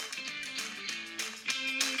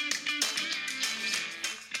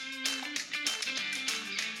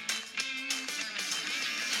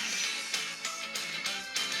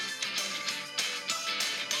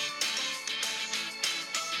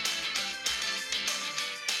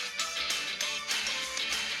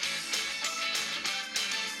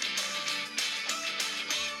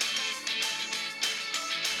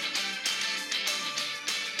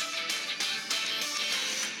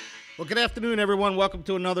Well, good afternoon, everyone. Welcome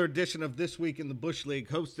to another edition of This Week in the Bush League,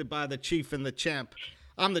 hosted by the Chief and the Champ.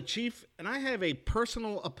 I'm the Chief, and I have a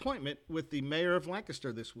personal appointment with the mayor of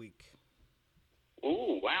Lancaster this week.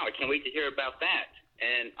 Ooh, wow. I can't wait to hear about that.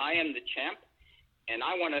 And I am the Champ, and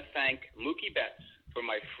I want to thank Mookie Betts for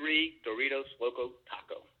my free Doritos Loco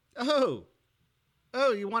Taco.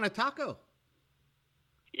 Oh, you want a taco?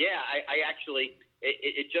 Yeah, I actually,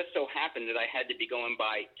 it just so happened that I had to be going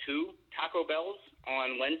by 2 Taco Bells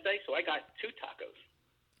on Wednesday, so I got 2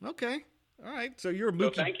 tacos. Okay. All right. So you're a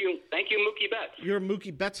Mookie. So thank you, Mookie Betts. You're a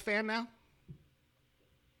Mookie Betts fan now?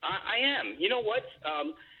 I am. You know what?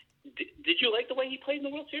 Did you like the way he played in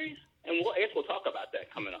the World Series? And I guess we'll talk about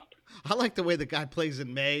that coming up. I like the way the guy plays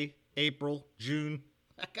in May, April, June.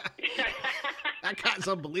 That guy's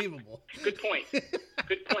unbelievable. Good point.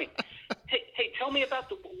 Hey, tell me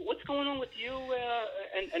about what's going on with you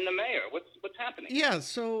and the mayor. What's happening? Yeah,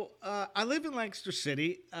 so I live in Lancaster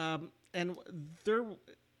City, and they're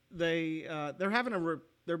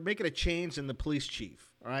making a change in the police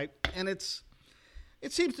chief. All right, and it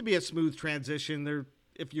seems to be a smooth transition.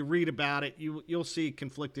 If you read about it, you'll see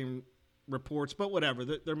conflicting reports, but whatever.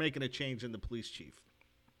 They're making a change in the police chief.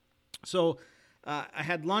 So I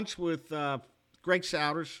had lunch with Greg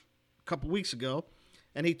Souders a couple weeks ago,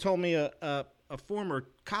 and he told me a former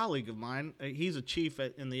colleague of mine. He's a chief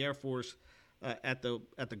in the Air Force at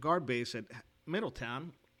the guard base at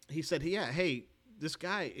Middletown. He said, "Yeah, hey, this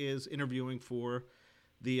guy is interviewing for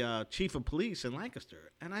the chief of police in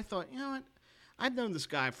Lancaster." And I thought, you know what? I've known this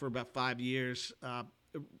guy for about 5 years.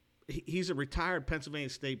 He's a retired Pennsylvania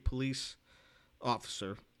State police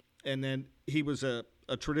officer, and then he was a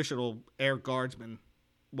traditional air guardsman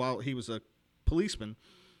while he was a policeman.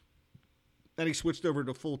 Then he switched over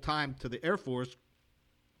to full-time to the Air Force,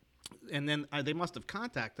 and then they must have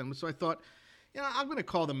contacted him. So I thought, I'm going to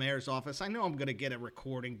call the mayor's office. I know I'm going to get a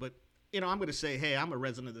recording, but, I'm going to say, hey, I'm a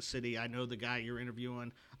resident of the city. I know the guy you're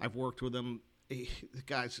interviewing. I've worked with him. The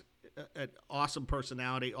guy's an awesome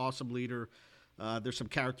personality, awesome leader. There's some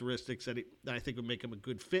characteristics that I think would make him a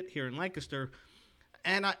good fit here in Lancaster.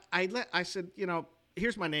 And I said,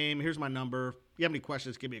 here's my name, here's my number. If you have any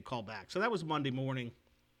questions, give me a call back. So that was Monday morning.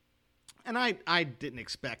 And I didn't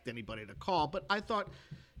expect anybody to call, but I thought,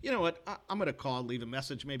 you know what, I'm going to call, leave a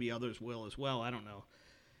message. Maybe others will as well. I don't know.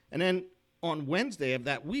 And then on Wednesday of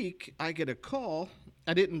that week, I get a call.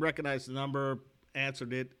 I didn't recognize the number,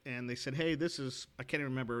 answered it, and they said, hey, this is, I can't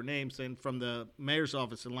even remember her name, saying from the mayor's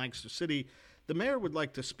office in Lancaster City. The mayor would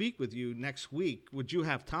like to speak with you next week. Would you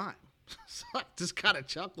have time? So I just kind of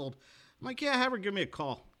chuckled. I'm like, yeah, have her give me a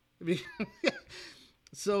call.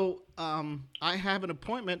 So I have an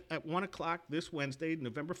appointment at 1 o'clock this Wednesday,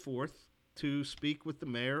 November 4th, to speak with the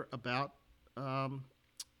mayor about the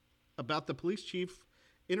police chief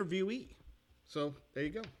interviewee. So there you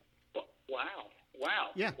go. Wow.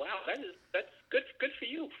 Yeah. Wow. That's good for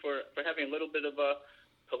you for having a little bit of a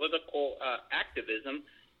political activism.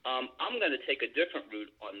 I'm going to take a different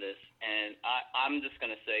route on this, and I'm just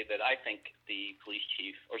going to say that I think the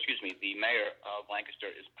the mayor of Lancaster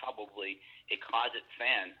is probably a closet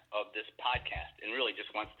fan of this podcast and really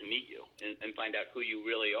just wants to meet you and find out who you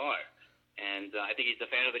really are. And I think he's a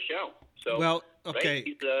fan of the show. So, well, okay.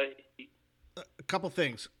 Right? A couple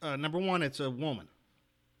things. Number one, it's a woman.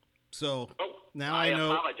 So now I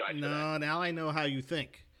know. apologize for that. Now I know how you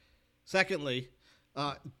think. Secondly,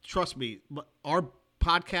 trust me, our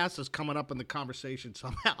podcast is coming up in the conversation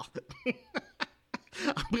somehow.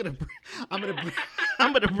 I'm gonna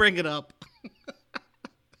bring it up.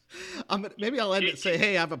 Maybe I'll end it and say,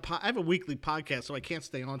 hey, I have a weekly podcast, so I can't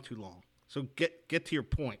stay on too long. So get to your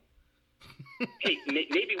point. Hey,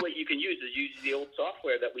 maybe what you can use is use the old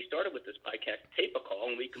software that we started with this podcast, Tape a Call,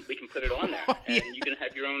 and we can put it on there, and you can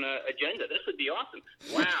have your own agenda. This would be awesome.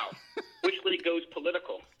 Wow, which league goes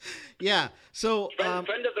political? Yeah. So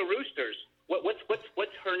friend of the Roosters.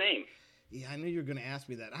 What's her name? Yeah, I knew you were going to ask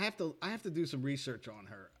me that. I have to do some research on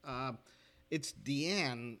her. It's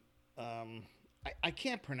Deanne. I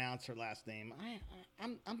can't pronounce her last name.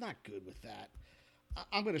 I'm not good with that.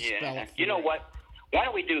 I'm going to spell it. You know what? Why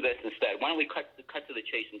don't we do this instead? Why don't we cut to the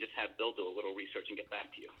chase and just have Bill do a little research and get back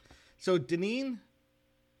to you? So Deneen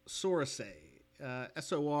Sorace,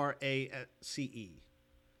 Sorace.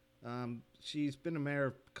 She's been a mayor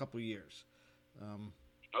a couple of years.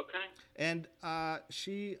 Okay. And I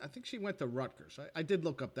think she went to Rutgers. I did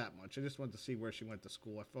look up that much. I just wanted to see where she went to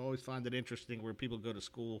school. I've always found it interesting where people go to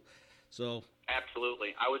school. So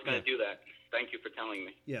absolutely, I was going to do that. Thank you for telling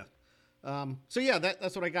me. Yeah.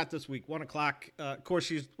 That's what I got this week. 1 o'clock. Of course,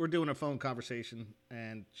 we're doing a phone conversation,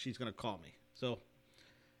 and she's going to call me. So.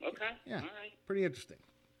 Okay. Yeah. All right. Pretty interesting.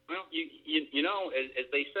 Well, you know, as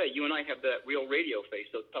they say, you and I have that real radio face,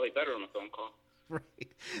 so it's probably better on a phone call.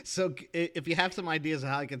 Right. So if you have some ideas of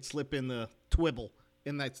how I can slip in the twibble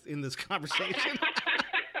in this conversation.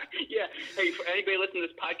 Yeah. Hey, for anybody listening to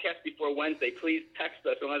this podcast before Wednesday, please text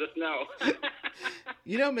us and let us know.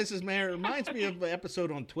 You know, Mrs. Mayor, it reminds me of an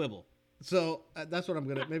episode on Twibble. So that's what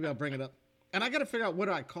maybe I'll bring it up. And I got to figure out what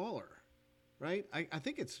do I call her, right? I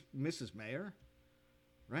think it's Mrs. Mayor,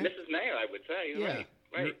 right? Mrs. Mayor, I would say. Yeah.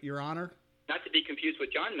 Right. Your Honor. Not to be confused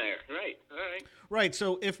with John Mayer. Right. All right. Right.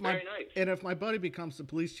 So if Very nice. if my buddy becomes the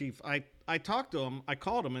police chief, I talked to him. I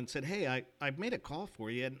called him and said, "Hey, I made a call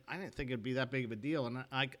for you, and I didn't think it'd be that big of a deal. And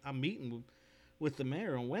I'm meeting with the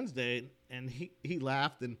mayor on Wednesday." And he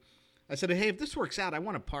laughed, and I said, "Hey, if this works out, I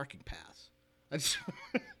want a parking pass. I just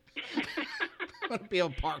want to be able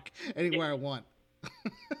to park anywhere I want."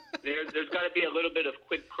 There's got to be a little bit of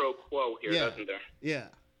quid pro quo here, doesn't there?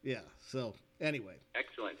 Yeah. So anyway.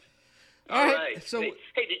 Excellent. All All right. right. So hey,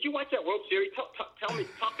 did you watch that World Series?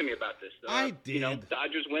 Talk to me about this. I did. You know,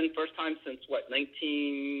 Dodgers win first time since what,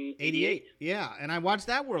 1988? Yeah, and I watched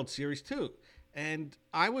that World Series too, and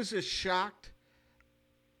I was as shocked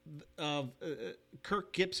of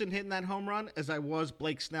Kirk Gibson hitting that home run as I was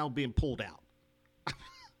Blake Snell being pulled out.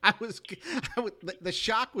 The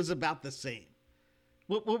shock was about the same.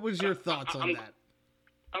 What was your thoughts on that?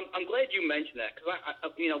 I'm glad you mentioned that because I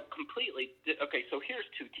completely. Okay, so here's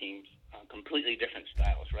two teams, completely different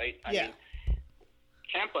styles, right? I mean,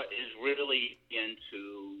 Tampa is really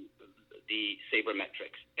into the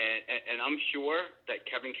sabermetrics, and I'm sure that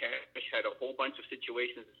Kevin Cash had a whole bunch of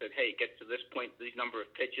situations that said, "Hey, get to this point, these number of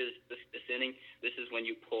pitches, this inning, this is when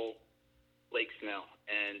you pull Blake Snell."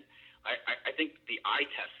 And I think the eye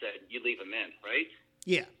test said you leave him in, right?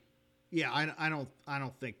 Yeah. I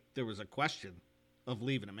don't think there was a question of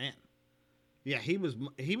leaving him in. Yeah, he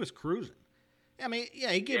was cruising. I mean,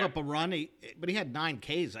 yeah, he gave up a run, but he had 9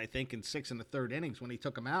 Ks, I think, in 6 1/3 innings when he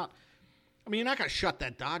took him out. I mean, you're not going to shut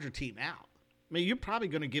that Dodger team out. I mean, you're probably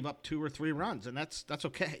going to give up 2 or 3 runs, and that's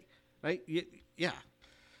okay, right? Yeah.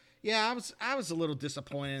 I was a little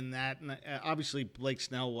disappointed in that, and obviously Blake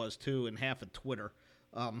Snell was too, and half of Twitter.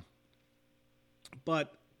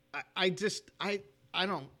 But I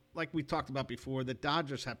don't, like we talked about before, the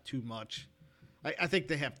Dodgers have too much. I think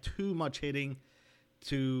they have too much hitting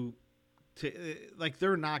to like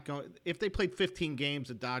they're not going. If they played 15 games,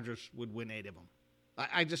 the Dodgers would win 8 of them.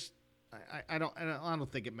 I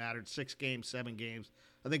don't think it mattered. 6 games, 7 games.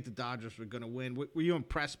 I think the Dodgers were going to win. Were you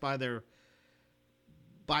impressed by their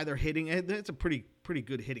hitting? It's a pretty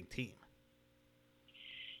good hitting team.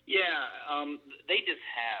 Yeah, they just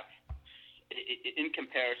have, in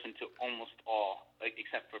comparison to almost all, like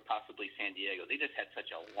except for possibly San Diego, they just had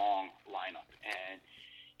such a long lineup, and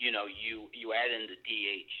you add in the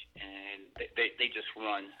DH, and they just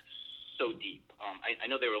run so deep. I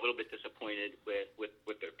know they were a little bit disappointed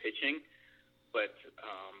with their pitching, but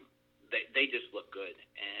they just look good,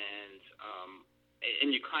 and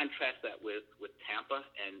you contrast that with Tampa,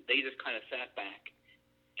 and they just kind of sat back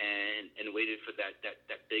and waited for that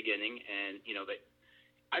big inning, and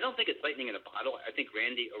I don't think it's lightning in a bottle. I think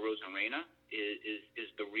Randy Arozarena is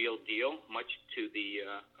the real deal, much to the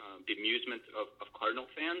amusement of Cardinal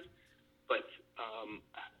fans. But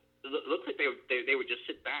it looks like they would just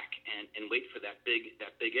sit back and wait for that big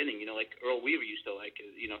inning. Like Earl Weaver used to like.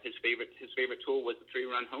 His favorite tool was the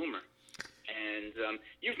 3-run homer. And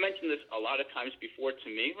you've mentioned this a lot of times before to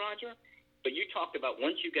me, Roger. But you talked about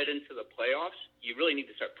once you get into the playoffs, you really need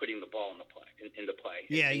to start putting the ball into play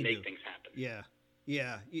and make things happen. Yeah.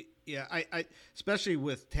 I especially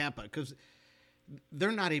with Tampa, because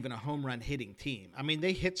they're not even a home run hitting team. I mean,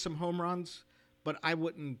 they hit some home runs, but I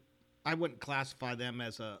wouldn't classify them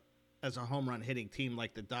as a home run hitting team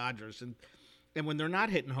like the Dodgers. And when they're not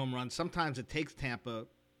hitting home runs, sometimes it takes Tampa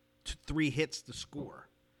 3 hits to score,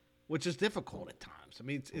 which is difficult at times. I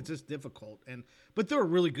mean, it's just difficult. But they're a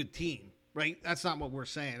really good team, right? That's not what we're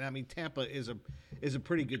saying. I mean, Tampa is a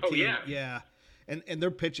pretty good team. Yeah. And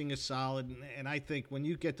their pitching is solid, and I think when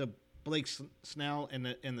you get to Blake Snell in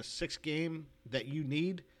the 6th game that you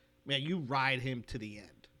need, man, you ride him to the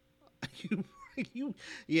end.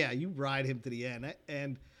 you ride him to the end.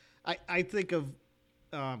 And I think of,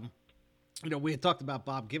 we had talked about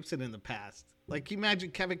Bob Gibson in the past. Like, can you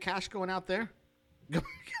imagine Kevin Cash going out there?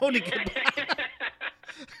 Going to get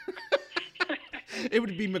It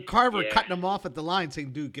would be McCarver cutting him off at the line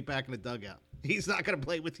saying, dude, get back in the dugout. He's not going to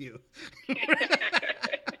play with you.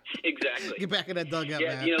 Exactly. Get back in that dugout,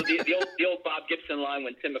 man. The old Bob Gibson line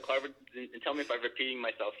when Tim McCarver, and tell me if I'm repeating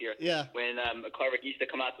myself here. Yeah. When McCarver used to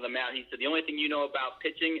come out to the mound, he said, the only thing you know about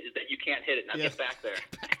pitching is that you can't hit it. Now get back there.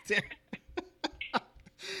 Get back there.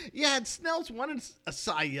 Yeah, and Snell's won a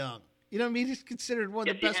Cy Young. You know what I mean? He's considered one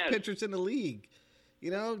of the best pitchers in the league.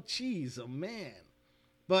 You know, jeez, oh man.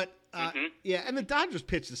 But yeah, and the Dodgers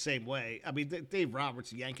pitch the same way. I mean, Dave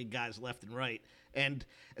Roberts yanking guys left and right, and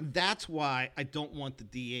that's why I don't want the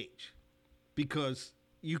DH, because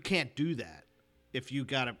you can't do that if you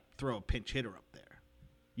got to throw a pinch hitter up there.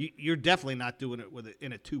 You're definitely not doing it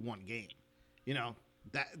in a 2-1 game. You know,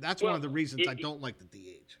 that's one of the reasons I don't like the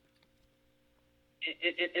DH.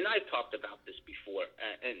 And I've talked about this before,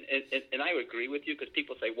 and I agree with you, because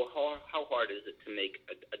people say, well, how hard is it to make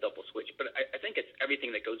a double switch? But I think it's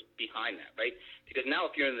everything that goes behind that, right? Because now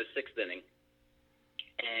if you're in the 6th inning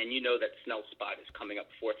and you know that Snell's spot is coming up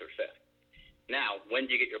 4th or 5th, now when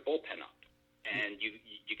do you get your bullpen up? And you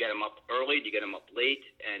get them up early, you get them up late,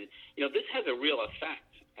 and this has a real effect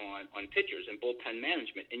on pitchers and bullpen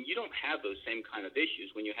management, and you don't have those same kind of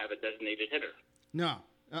issues when you have a designated hitter. No.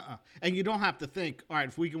 And you don't have to think, all right,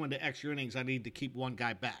 if we go into extra innings, I need to keep one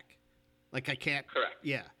guy back. Like I can't. Correct.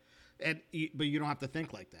 Yeah. But you don't have to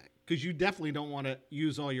think like that, because you definitely don't want to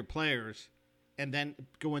use all your players and then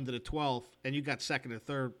go into the 12th and you got 2nd or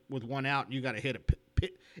 3rd with 1 out and you got to hit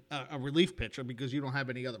a relief pitcher because you don't have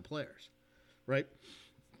any other players, right?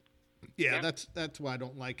 Yeah. That's why I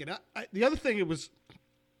don't like it. The other thing, it was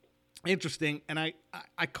interesting, and I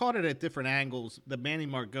caught it at different angles, the Manny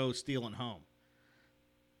Margot stealing home.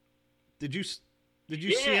 Did you see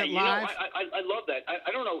it live? I love that.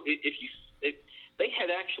 I don't know if they had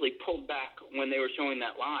actually pulled back when they were showing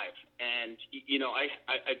that live, and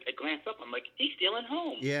I glanced up. I'm like, he's stealing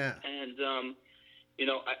home. Yeah. And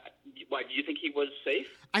why do you think he was safe?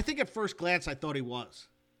 I think at first glance I thought he was,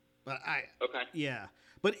 but okay. Yeah,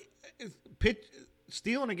 but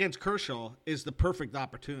stealing against Kershaw is the perfect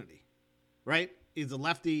opportunity, right? He's a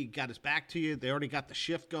lefty, got his back to you. They already got the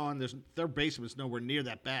shift going. Their baseman's nowhere near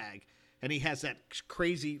that bag. And he has that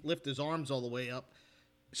crazy lift his arms all the way up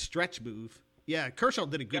stretch move. Yeah, Kershaw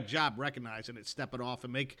did a good job recognizing it, step it off,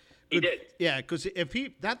 and make. He did. Yeah, because if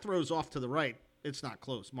that throws off to the right, it's not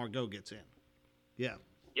close. Margot gets in. Yeah.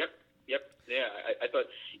 Yep. Yeah, I thought,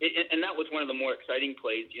 and that was one of the more exciting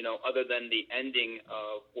plays. Other than the ending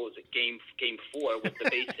of game 4 with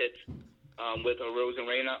the base hits with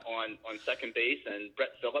Arozarena on second base and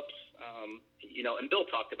Brett Phillips. And Bill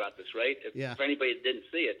talked about this, right? For anybody that didn't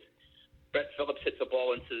see it. Brett Phillips hits a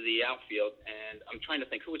ball into the outfield, and I'm trying to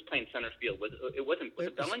think who was playing center field. Was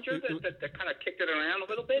it Bellinger that kind of kicked it around a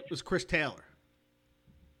little bit? It was Chris Taylor.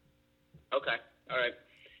 Okay, all right.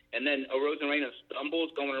 And then Arozarena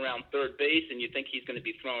stumbles going around third base, and you think he's going to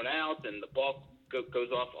be thrown out, and the ball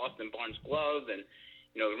goes off Austin Barnes' glove, and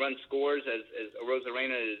the run scores as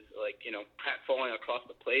Arozarena is falling across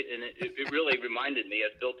the plate, and it really reminded me,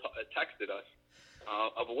 as Bill texted us,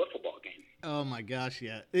 of a wiffle ball game. Oh my gosh,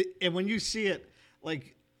 yeah. And when you see it,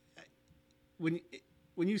 like when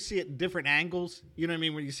you see it in different angles, you know what I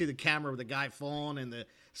mean? When you see the camera with the guy falling and the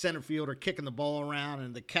center fielder kicking the ball around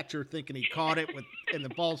and the catcher thinking he caught it and the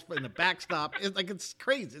ball's in the backstop, it's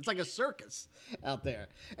crazy. It's like a circus out there.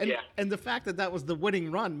 And the fact that was the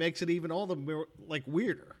winning run makes it even all the more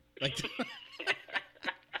weirder.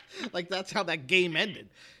 Like that's how that game ended.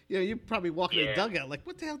 You're probably walking in the dugout like,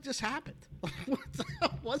 what the hell just happened? What the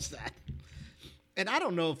hell was that? And I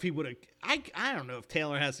don't know if he would have. I don't know if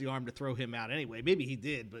Taylor has the arm to throw him out anyway. Maybe he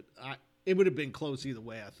did, but it would have been close either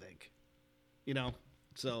way, I think.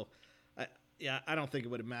 So I don't think it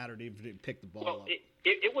would have mattered even if he picked the ball up.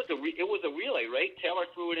 It was a relay, right? Taylor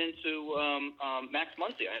threw it into Max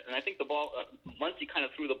Muncy, and I think the ball Muncy kind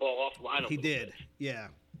of threw the ball off the line. He did, bit.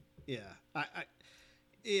 Yeah.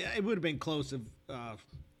 It would have been close if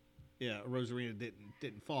Arozarena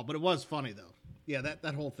didn't fall, but it was funny though. Yeah,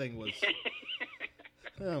 that whole thing was.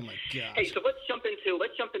 Oh my gosh. Hey, so let's jump into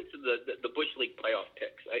the Bush League playoff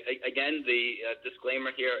picks. Again, the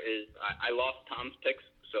disclaimer here is I lost Tom's picks,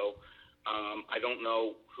 so I don't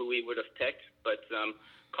know who he would have picked, but a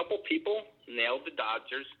couple people nailed the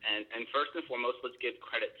Dodgers, and first and foremost, let's give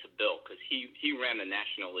credit to Bill because he ran the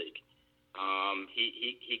National League.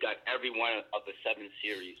 He got every one of the 7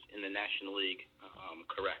 series in the National League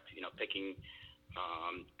correct. Picking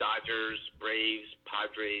Dodgers, Braves,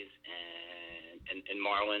 Padres, and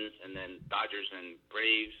Marlins, and then Dodgers and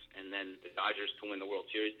Braves, and then the Dodgers to win the World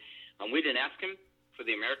Series. We didn't ask him for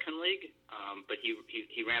the American League, but he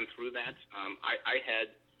ran through that. I had,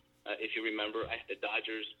 if you remember, I had the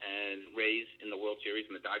Dodgers and Rays in the World Series,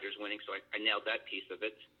 and the Dodgers winning, so I nailed that piece of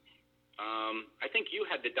it. I think you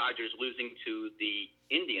had the Dodgers losing to the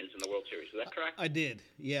Indians in the World Series. Is that correct? I did.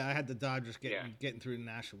 Yeah, I had the Dodgers getting through the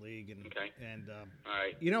National League. And all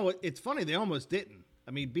right. It's funny. They almost didn't.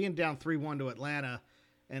 I mean, being down 3-1 to Atlanta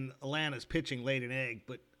and Atlanta's pitching laid an egg.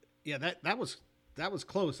 But yeah, that was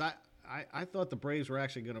close. I thought the Braves were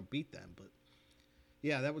actually going to beat them, but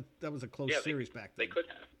yeah, that was a close series back then. They could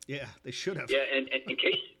have. Yeah, they should have. Yeah, and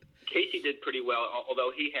Casey did pretty well,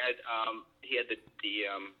 although he had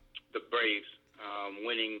the Braves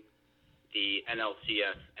winning the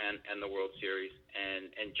NLCS and the World Series,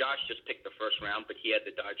 and Josh just picked the first round, but he had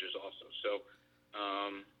the Dodgers also.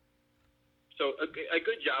 So a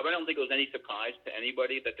good job. I don't think it was any surprise to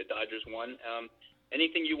anybody that the Dodgers won.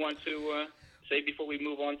 Anything you want to say before we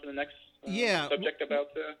move on to the next subject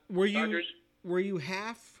about the Dodgers? Were you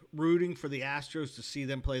half rooting for the Astros to see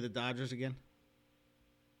them play the Dodgers again?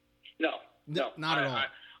 No, not at all.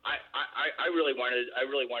 I really wanted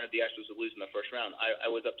the Astros to lose in the first round. I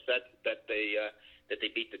was upset that they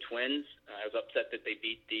beat the Twins. I was upset that they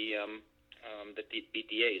beat the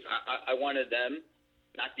A's. I wanted them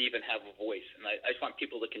not to even have a voice, and I just want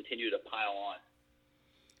people to continue to pile on.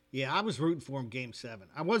 Yeah, I was rooting for him Game 7.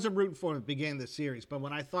 I wasn't rooting for him at the beginning of the series, but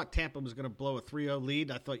when I thought Tampa was going to blow a 3-0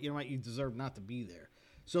 lead, I thought, you know what, you deserve not to be there.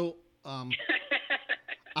 So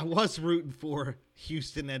I was rooting for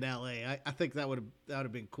Houston and L.A. I think that would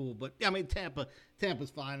have been cool. But, I mean, Tampa's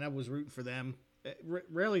fine. I was rooting for them.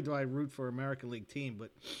 Rarely do I root for an American League team,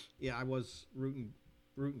 but, yeah, I was rooting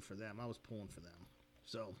for them. I was pulling for them.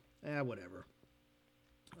 So, whatever.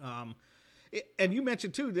 And you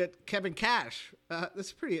mentioned, too, that Kevin Cash, this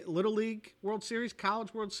is pretty Little League World Series,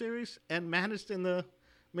 College World Series, and managed in the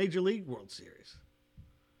Major League World Series.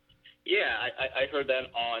 Yeah, I heard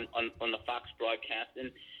that on the Fox broadcast.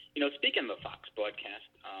 And, speaking of the Fox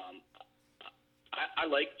broadcast, I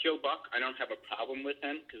like Joe Buck. I don't have a problem with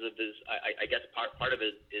him because of his, I guess part of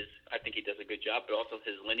it is I think he does a good job, but also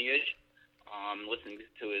his lineage, listening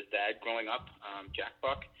to his dad growing up, Jack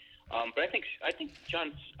Buck. But I think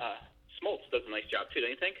John Smoltz does a nice job too,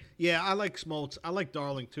 don't you think? Yeah, I like Smoltz. I like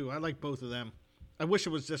Darling too. I like both of them. I wish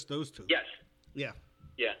it was just those two. Yes. Yeah.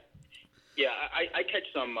 Yeah. Yeah, I catch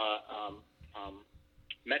some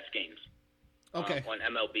Mets games on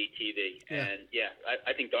MLB TV. Yeah. And,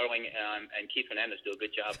 I think Darling and Keith Hernandez do a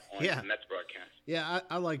good job on the Mets broadcast. Yeah,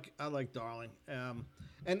 I like Darling.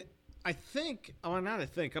 And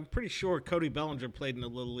I'm pretty sure Cody Bellinger played in the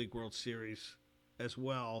Little League World Series as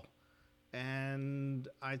well. And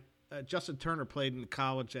Justin Turner played in the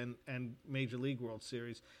college and Major League World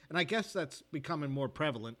Series. And I guess that's becoming more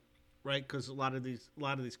prevalent, right? Because a lot of these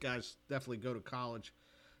guys definitely go to college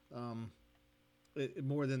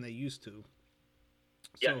more than they used to.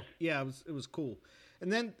 So yeah, it was cool. And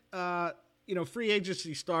then free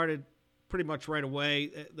agency started pretty much right away.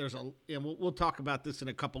 We'll talk about this in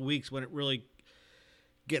a couple weeks when it really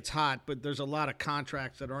gets hot. But there's a lot of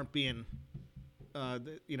contracts that aren't being,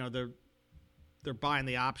 they're buying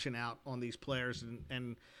the option out on these players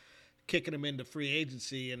and kicking them into free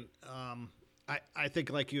agency. And I think,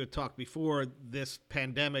 like you had talked before, this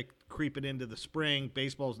pandemic creeping into the spring,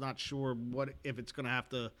 baseball's not sure if it's going to have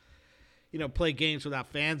to, play games without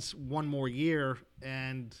fans one more year,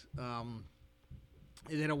 and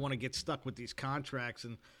they don't want to get stuck with these contracts.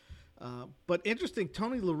 And but interesting,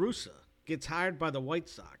 Tony La Russa gets hired by the White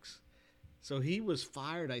Sox. So he was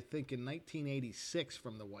fired, I think, in 1986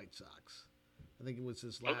 from the White Sox. I think it was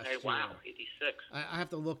his last year. Okay, wow, 86. I have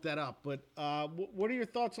to look that up. But what are your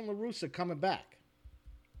thoughts on La Russa coming back?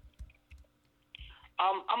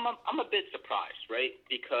 I'm a bit surprised, right?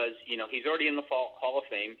 Because he's already in the Hall of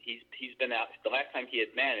Fame. He's been out. The last time he had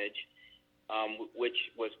managed, which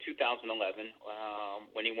was 2011,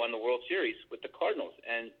 when he won the World Series with the Cardinals.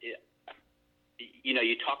 And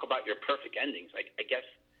you talk about your perfect endings. I guess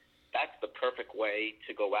that's the perfect way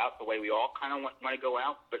to go out, the way we all kind of want to go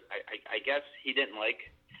out. But I guess he didn't like,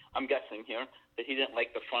 I'm guessing here, that he didn't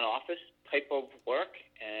like the front office type of work,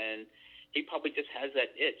 and he probably just has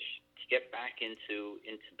that itch to get back into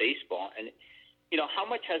baseball. And, how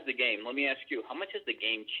much has the game, let me ask you, how much has the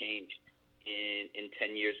game changed in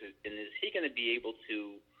 10 years? And is he going to be able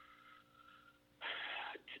to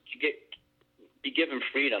be given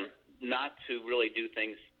freedom not to really do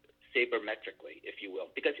things sabermetrically, if you will?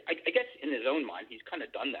 Because I guess in his own mind, he's kind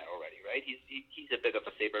of done that already, right? He's a bit of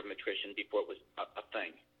a sabermetrician before it was a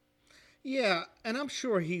thing. Yeah, and I'm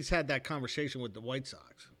sure he's had that conversation with the White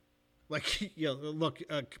Sox. Like, look,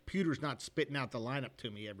 computer's not spitting out the lineup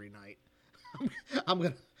to me every night. I'm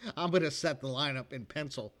gonna set the lineup in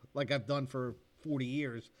pencil like I've done for 40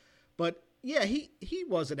 years. But yeah, he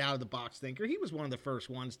was an out of the box thinker. He was one of the first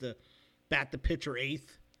ones to bat the pitcher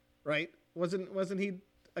eighth, right? Wasn't he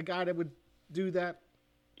a guy that would do that?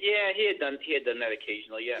 Yeah, he had done that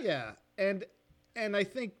occasionally. Yeah. Yeah, and I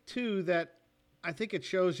think too that it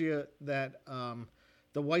shows you that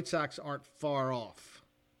the White Sox aren't far off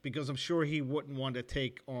because I'm sure he wouldn't want to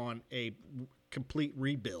take on a complete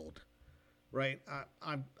rebuild, right?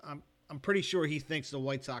 I'm pretty sure he thinks the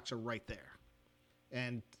White Sox are right there,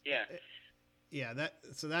 and that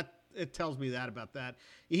it tells me that about that.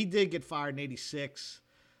 He did get fired in '86,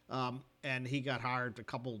 and he got hired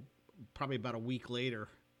probably about a week later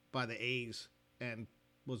by the A's, and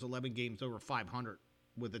was 11 games over 500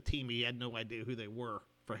 with a team he had no idea who they were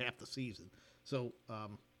for half the season. So, I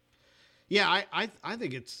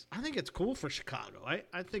think it's cool for Chicago.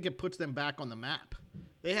 I think it puts them back on the map.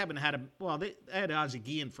 They haven't had they had Ozzie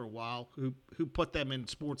Guillen for a while, who put them in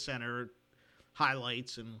Sports Center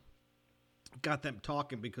highlights and got them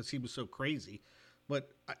talking because he was so crazy.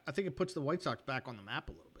 But I think it puts the White Sox back on the map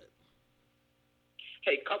a little bit.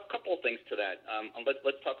 Hey, couple of things to that.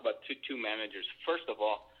 Let's talk about two managers. First of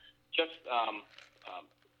all, just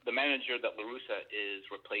the manager that La Russa is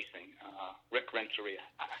replacing, Rick Renteria.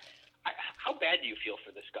 How bad do you feel for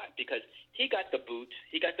this guy? Because he got the boot.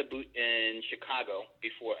 He got the boot in Chicago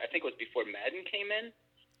before. I think it was before Madden came in.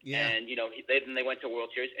 Yeah. And they went to World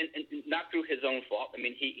Series, and not through his own fault. I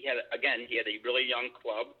mean, he had a really young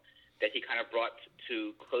club that he kind of brought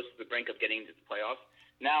to close to the brink of getting into the playoffs.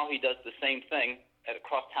 Now he does the same thing at a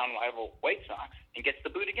crosstown rival White Sox and gets the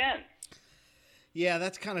boot again. Yeah,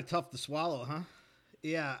 that's kind of tough to swallow, huh?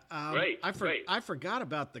 Yeah. Right. I forgot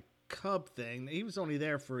about the Cub thing. He was only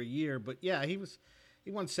there for a year, but yeah, he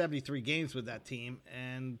won 73 games with that team,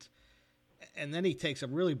 and then he takes a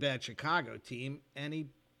really bad Chicago team, and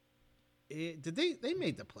they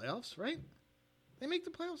made the playoffs, right? They make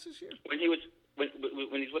the playoffs this year? When he's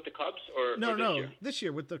with the Cubs or this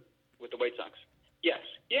year with the White Sox. Yes.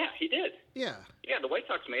 Yeah, he did. Yeah. Yeah, the White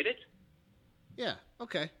Sox made it. Yeah.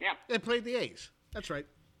 Okay. Yeah. They played the A's. That's right.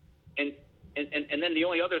 And then the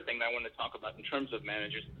only other thing that I want to talk about in terms of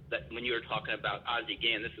managers, that when you were talking about Ozzie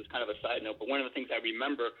Guillen, this is kind of a side note, but one of the things I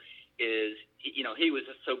remember is, he was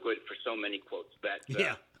just so good for so many quotes that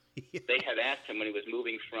they had asked him when he was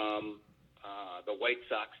moving from the White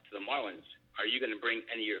Sox to the Marlins, are you going to bring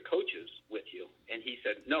any of your coaches with you? And he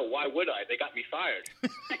said, no, why would I? They got me fired.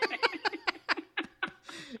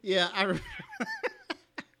 Yeah,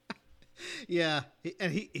 yeah,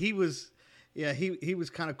 and he was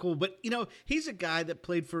kind of cool. But, he's a guy that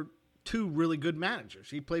played for two really good managers.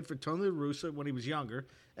 He played for Tony La Russa when he was younger,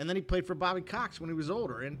 and then he played for Bobby Cox when he was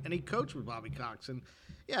older, and he coached with Bobby Cox. And,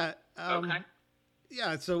 okay.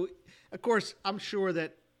 Yeah, so, of course, I'm sure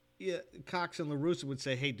that Cox and La Russa would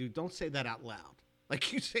say, hey, dude, don't say that out loud.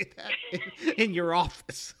 Like you say that in your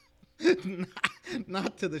office,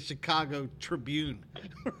 not to the Chicago Tribune,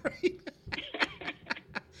 right?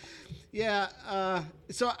 Yeah,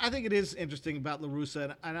 so I think it is interesting about La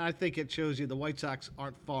Russa, and I think it shows you the White Sox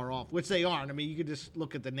aren't far off, which they aren't. I mean, you could just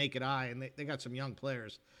look at the naked eye, and they got some young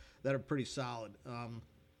players that are pretty solid.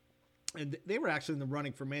 And they were actually in the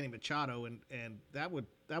running for Manny Machado, and that would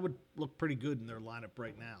look pretty good in their lineup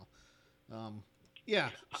right now.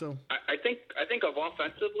 So I think of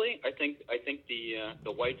offensively, I think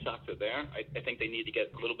the White Sox are there. I think they need to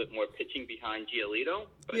get a little bit more pitching behind Giolito.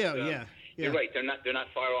 But, You're right. They're not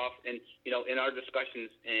far off. And in our discussions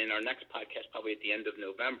in our next podcast, probably at the end of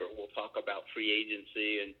November, we'll talk about free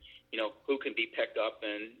agency and who can be picked up.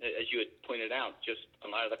 And as you had pointed out, just a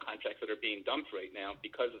lot of the contracts that are being dumped right now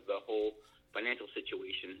because of the whole financial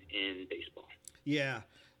situation in baseball. Yeah,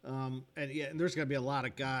 and there's going to be a lot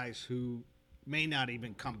of guys who may not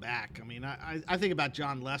even come back. I mean, I think about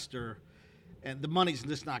John Lester, and the money's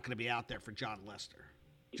just not going to be out there for John Lester.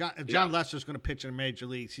 John Lester's going to pitch in the major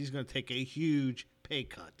leagues. He's going to take a huge pay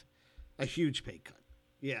cut.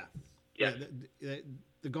 Yeah. Yeah.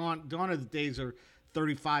 Gone are the days of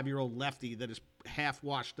 35-year-old lefty that is half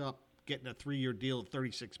washed up getting a 3-year deal of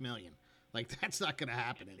 $36 million. Like, that's not going to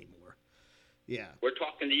happen anymore. Yeah. We're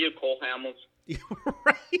talking to you, Cole Hamels.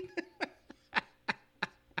 Right.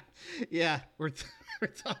 Yeah, we're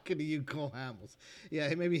talking to you, Cole Hamels.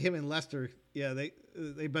 Yeah, maybe him and Lester. Yeah,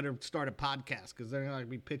 they better start a podcast because they're not going to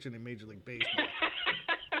be pitching in Major League Baseball.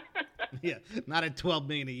 Yeah, not at $12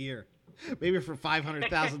 million a year. Maybe for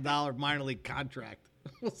 $500,000 minor league contract.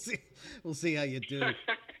 We'll see how you do.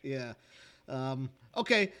 Yeah.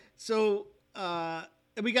 Okay. So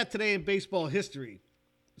we got today in baseball history.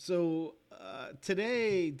 So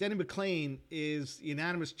today, Denny McLain is the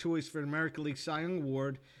unanimous choice for an American League Cy Young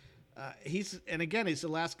Award. He's the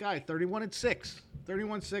last guy,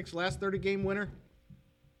 31-6, last 30-game winner.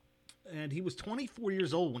 And he was 24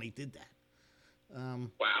 years old when he did that.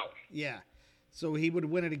 Wow. Yeah. So he would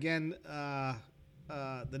win it again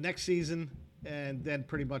the next season and then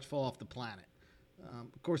pretty much fall off the planet.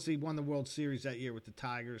 Of course, he won the World Series that year with the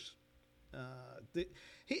Tigers.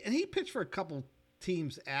 He pitched for a couple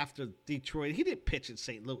teams after Detroit. He didn't pitch at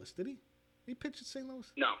St. Louis, did he? He pitched at St.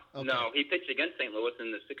 Louis? No, Okay. no. He pitched against St. Louis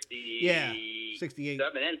in the 68 and 68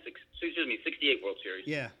 World Series.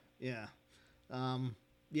 Yeah.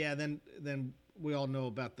 Then we all know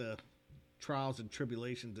about the trials and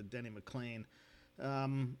tribulations of Denny McLain.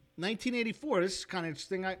 1984. This is kind of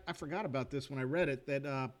interesting. I forgot about this when I read it.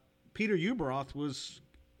 That Peter Ueberroth was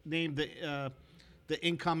named the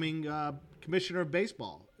incoming commissioner of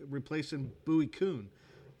baseball, replacing Bowie Kuhn.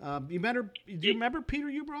 Do you remember Peter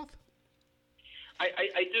Ueberroth?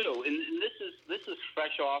 I do, and this is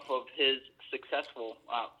fresh off of his successful,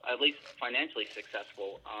 at least financially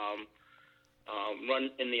successful,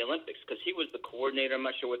 run in the Olympics, because he was the coordinator. I'm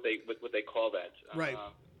not sure what they call that. Right.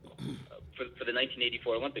 For the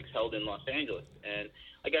 1984 Olympics held in Los Angeles, and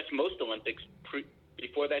I guess most Olympics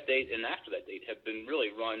before that date and after that date have been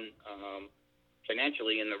really run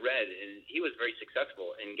financially in the red, and he was very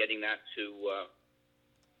successful in getting that to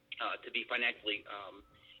be financially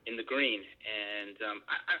in the green. And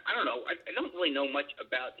I don't know. I don't really know much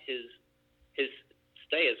about his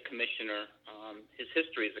stay as commissioner, his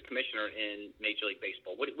history as a commissioner in Major League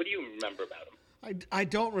Baseball. What do you remember about him? I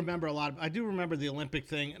don't remember a lot. I do remember the Olympic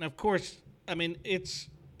thing, and of course, I mean it's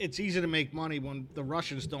easy to make money when the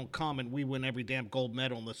Russians don't come and we win every damn gold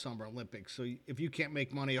medal in the Summer Olympics. So if you can't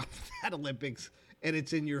make money off that Olympics and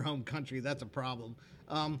it's in your home country, that's a problem.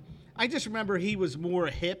 I just remember he was more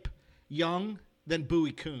hip, young than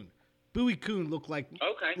Bowie Kuhn. Bowie Kuhn looked like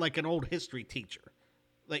an old history teacher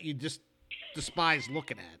that you just despise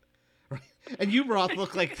looking at, right? And Ueberroth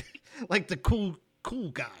looked like the cool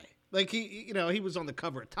guy. Like he was on the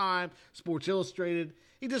cover of Time, Sports Illustrated.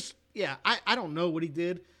 He just, I don't know what he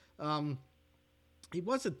did. He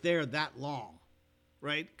wasn't there that long,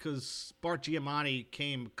 right? Because Bart Giamatti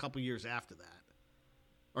came a couple years after that.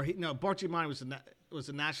 Bart Giamatti was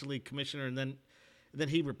a National League commissioner, and then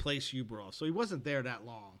he replaced Ueberroth, so he wasn't there that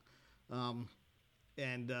long.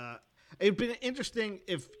 It'd been interesting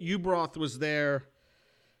if Ueberroth was there.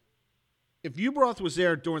 If Ueberroth was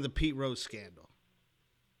there during the Pete Rose scandal,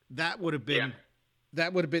 that would have been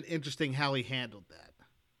interesting how he handled that,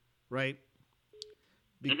 right?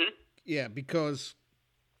 Because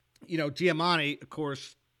Giamatti, of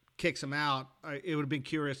course, kicks him out. It would have been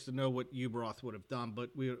curious to know what Ueberroth would have done, but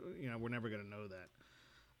we're never going to know that.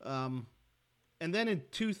 And then in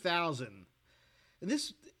 2000, and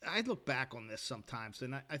I look back on this sometimes,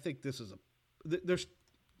 and I think this is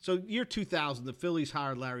year 2000, the Phillies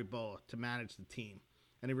hired Larry Bowa to manage the team,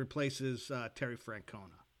 and he replaces Terry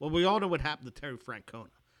Francona. Well, we all know what happened to Terry Francona.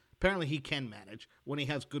 Apparently, he can manage when he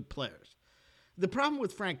has good players. The problem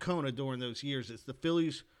with Francona during those years is the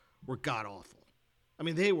Phillies were god-awful. I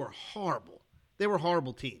mean, they were horrible. They were a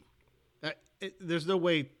horrible team. There's no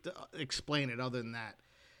way to explain it other than that.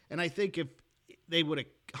 And I think if they would have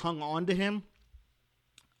hung on to him,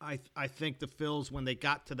 I think the Phils, when they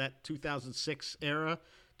got to that 2006 era,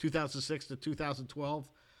 2006 to 2012,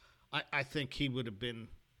 I think he would have been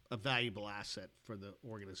a valuable asset for the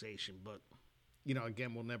organization. But,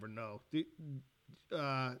 again, we'll never know. You're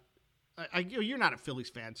not a Phillies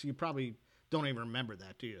fan, so you probably don't even remember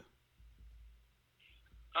that, do you?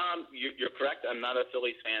 You're correct. I'm not a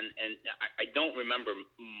Phillies fan, and I don't remember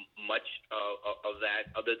much of that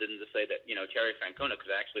other than to say that, Terry Francona could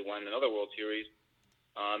have actually won another World Series,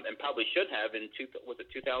 and probably should have in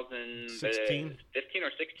 2015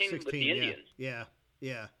 or 16 with the Indians. Yeah.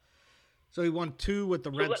 So he won 2 with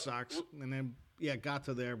the Red Sox, and then got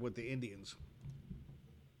to there with the Indians.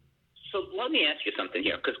 So let me ask you something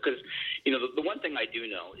here, because the one thing I do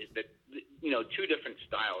know is that 2 different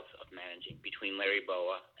styles of managing between Larry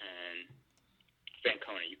Bowa and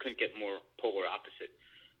Francona. You couldn't get more polar opposite.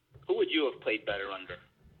 Who would you have played better under?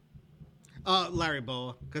 Larry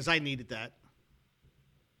Bowa, because I needed that.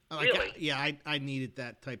 Really? I needed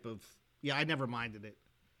that type of. Yeah, I never minded it.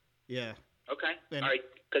 Yeah. Okay. All right.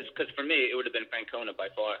 Because for me, it would have been Francona by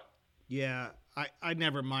far. Yeah, I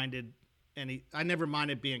never minded I never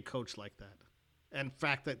minded being coached like that. And in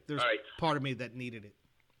fact, that there's part of me that needed it.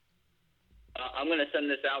 I'm going to send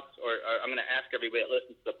this out, or I'm going to ask everybody that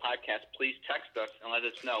listens to the podcast, please text us and let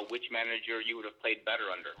us know which manager you would have played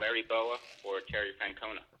better under, Larry Bowa or Terry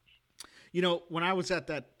Francona. When I was at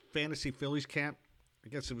that Fantasy Phillies camp, I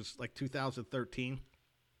guess it was like 2013,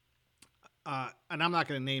 and I'm not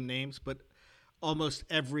going to name names, but almost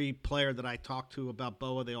every player that I talked to about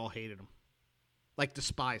Bowa, they all hated him. Like,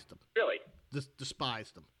 despised him. Really?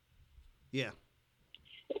 Despised him. Yeah.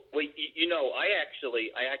 Well, I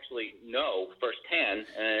actually know firsthand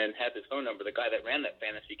and had his phone number, the guy that ran that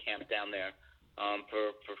fantasy camp down there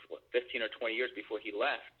for 15 or 20 years before he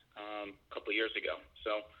left a couple of years ago.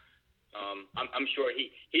 So I'm sure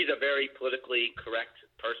he's a very politically correct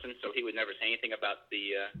person, so he would never say anything about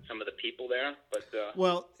some of the people there.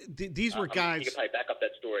 But these were guys. You could probably back up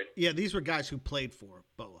that story. Yeah, these were guys who played for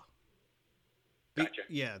Boa.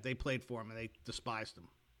 Gotcha. They played for him and they despised him.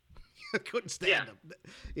 Couldn't stand him.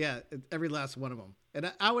 Yeah, every last one of them.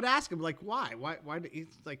 And I would ask him like, why?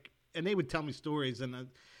 He's like, and they would tell me stories and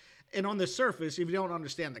on the surface, if you don't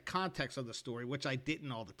understand the context of the story, which I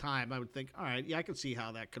didn't all the time, I would think, all right, yeah, I can see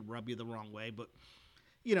how that could rub you the wrong way. But,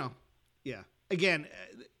 again,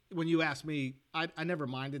 when you ask me, I never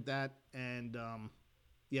minded that. And,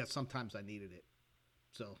 sometimes I needed it.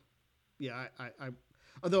 So, yeah, I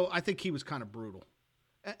although I think he was kind of brutal.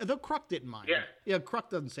 Though Kruk didn't mind. Yeah. Yeah, Kruk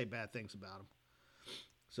doesn't say bad things about him.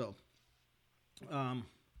 So,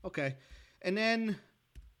 okay. And then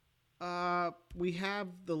we have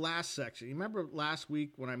the last section. You remember last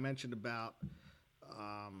week when I mentioned about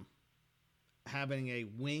having a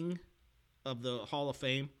wing of the Hall of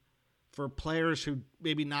Fame for players who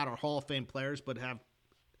maybe not are Hall of Fame players but have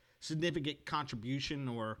significant contribution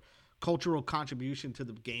or cultural contribution to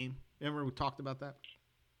the game? Remember we talked about that?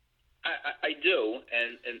 I do,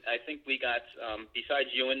 and I think we got, besides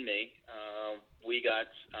you and me, we got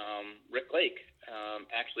Rick Lake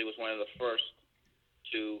actually was one of the first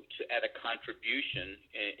to add a contribution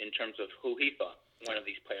in terms of who he thought one of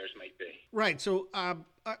these players might be. Right. So I'm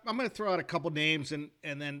going to throw out a couple names, and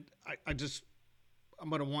then I'm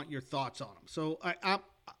going to want your thoughts on them. So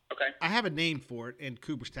Okay. I have a name for it in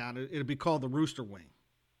Cooperstown. It'll be called the Rooster Wing.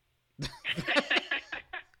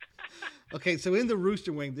 Okay, so in the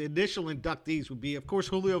Rooster Wing, the initial inductees would be, of course,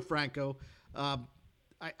 Julio Franco. I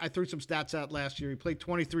threw some stats out last year. He played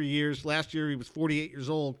 23 years. Last year, he was 48 years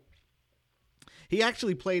old. He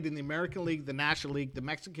actually played in the American League, the National League, the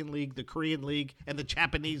Mexican League, the Korean League, and the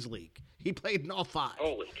Japanese League. He played in all 5.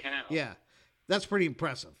 Holy cow. Yeah, that's pretty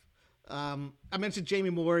impressive. I mentioned Jamie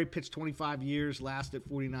Moore. He pitched 25 years, lasted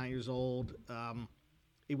 49 years old.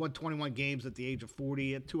 He won 21 games at the age of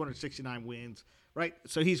 40, had 269 wins, right?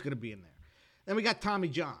 So he's going to be in there. Then we got Tommy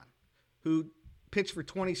John, who pitched for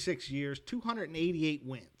 26 years, 288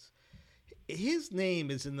 wins. His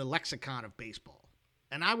name is in the lexicon of baseball.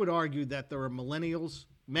 And I would argue that there are many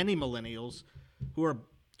millennials, who are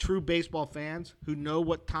true baseball fans who know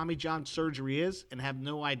what Tommy John surgery is and have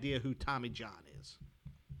no idea who Tommy John is.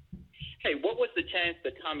 Hey, what was the chance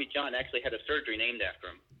that Tommy John actually had a surgery named after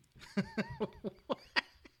him?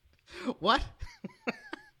 What?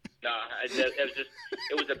 No, it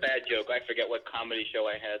was a bad joke. I forget what comedy show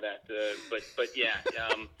I had that, but yeah,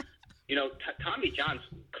 Tommy John's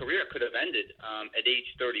career could have ended at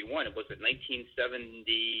age 31. It was at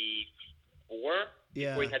 1974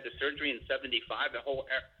 before he had the surgery in 75, the whole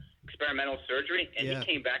experimental surgery, and he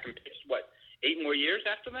came back and pitched 8 more years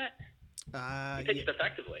after that. He pitched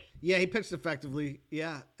effectively. Yeah, he pitched effectively.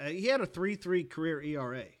 Yeah, he had a 3.3 career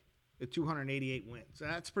ERA at 288 wins.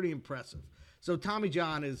 That's pretty impressive. So Tommy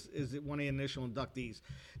John is one of the initial inductees.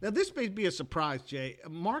 Now, this may be a surprise, Jay.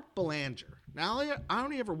 Mark Belanger. Now, I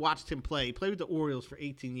only ever watched him play. He played with the Orioles for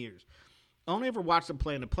 18 years. I only ever watched him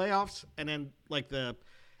play in the playoffs and then like the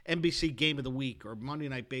NBC Game of the Week or Monday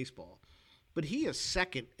Night Baseball. But he is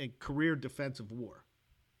second in career defensive WAR.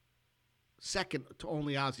 Second to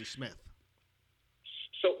only Ozzie Smith.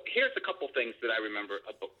 So here's a couple things that I remember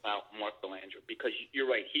about Mark Belanger, because you're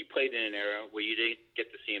right. He played in an era where you didn't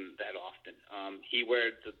get to see him that often. He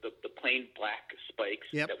wore the plain black spikes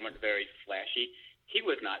that weren't very flashy. He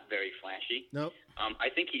was not very flashy. Nope.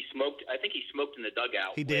 I think he smoked in the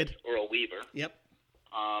dugout. He did. With Earl Weaver. Yep.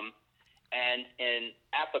 And in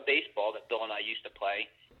APA baseball that Bill and I used to play,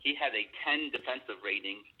 he had a 10 defensive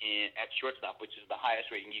rating at shortstop, which is the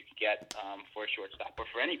highest rating you could get for a shortstop or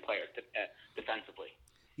for any player defensively.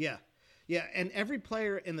 Yeah. Yeah, and every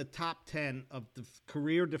player in the top 10 of the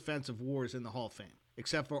career defensive WAR is in the Hall of Fame,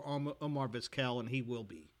 except for Omar Vizquel, and he will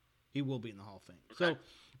be. He will be in the Hall of Fame. Okay. So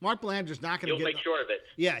Mark Belanger's not going to get... You'll make sure of it.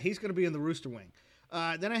 Yeah, he's going to be in the Rooster Wing.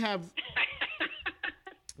 Then I have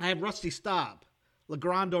Rusty Staub,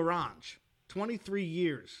 Legrand Orange, 23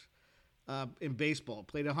 years in baseball,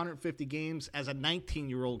 played 150 games as a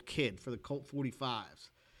 19-year-old kid for the Colt 45s.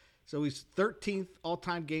 So he's 13th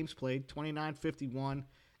all-time games played, 29-51,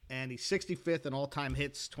 and he's 65th in all-time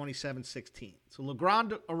hits, 27-16. So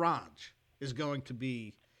Legrand Orange is going to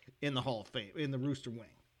be in the Hall of Fame, in the Rooster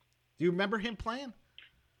Wing. Do you remember him playing?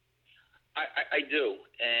 I do,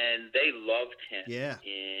 and they loved him. Yeah.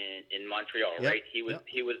 In Montreal, right? He was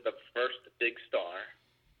the first big star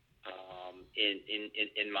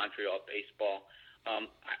in Montreal baseball. I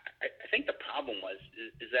think the problem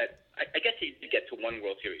is that I guess he did get to one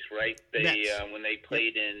World Series, right? They when they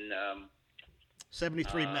played in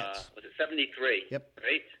 73 Mets. Was it 73? Yep.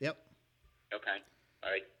 Right? Yep. Okay.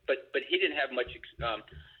 All right. But he didn't have much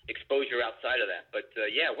exposure outside of that. But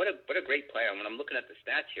yeah, what a great player. When I'm looking at the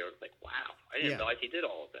stats here, it's like, wow, I didn't realize he did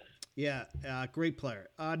all of this. Yeah, great player.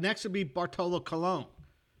 Next would be Bartolo Colon.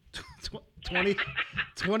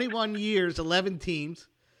 21 years, 11 teams,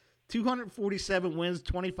 247 wins,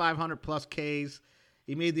 2,500 plus Ks.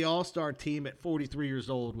 He made the All-Star team at 43 years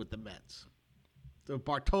old with the Mets. So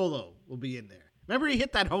Bartolo will be in there. Remember he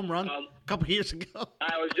hit that home run a couple years ago?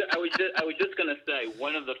 I was just gonna say,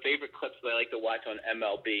 one of the favorite clips that I like to watch on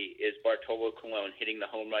MLB is Bartolo Colon hitting the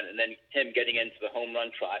home run and then him getting into the home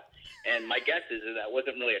run trot. And my guess is that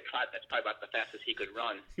wasn't really a trot. That's probably about the fastest he could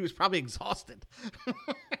run. He was probably exhausted.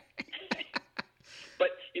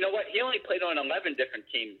 But you know what? He only played on 11 different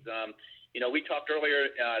teams. We talked earlier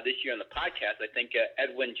this year on the podcast. I think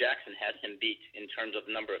Edwin Jackson has him beat in terms of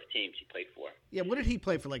the number of teams he played for. Yeah, what did he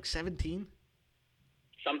play for? Like 17?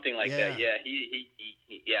 Something like that. Yeah, he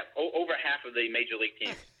over half of the major league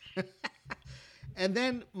teams. And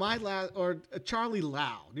then Charlie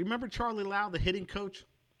Lau. Do you remember Charlie Lau, the hitting coach?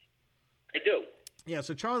 I do. Yeah,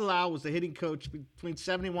 so Charlie Lau was the hitting coach between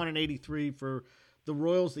 71 and 83 for the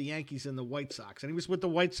Royals, the Yankees, and the White Sox. And he was with the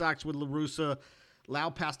White Sox with La Russa.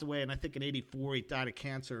 Lau passed away, and I think in 84 he died of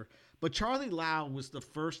cancer. But Charlie Lau was the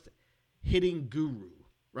first hitting guru,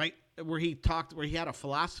 right? Where he had a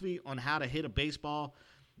philosophy on how to hit a baseball,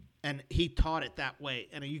 and he taught it that way.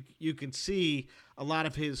 And you can see a lot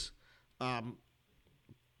of his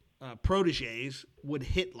proteges would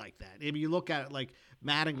hit like that. If you look at it, like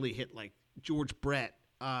Mattingly hit like George Brett,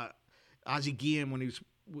 Ozzie Guillen when he was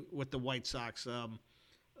with the White Sox,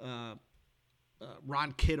 Ron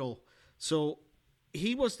Kittle. So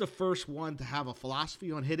he was the first one to have a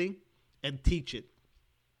philosophy on hitting and teach it.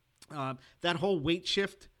 That whole weight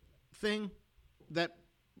shift thing that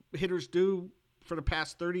hitters do for the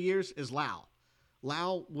past 30 years is Lau.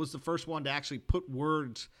 Lau was the first one to actually put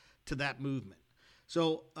words to that movement.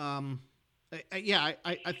 So, I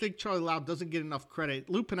think Charlie Lau doesn't get enough credit.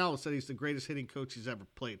 Lou Piniella said he's the greatest hitting coach he's ever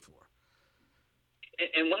played for.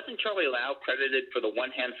 And wasn't Charlie Lau credited for the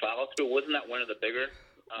one-hand follow-through? Wasn't that one of the bigger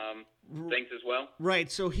things as well?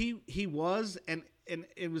 Right. So he was, and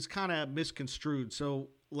it was kind of misconstrued. So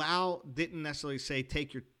Lau didn't necessarily say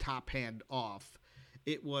take your top hand off.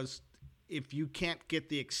 It was if you can't get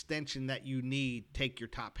the extension that you need, take your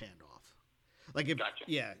top hand off. Like if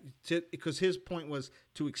gotcha. Because his point was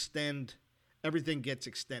to extend. Everything gets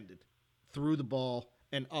extended through the ball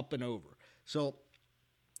and up and over. So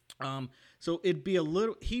it'd be a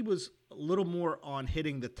little. He was a little more on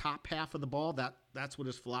hitting the top half of the ball. That's what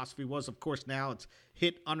his philosophy was. Of course, now it's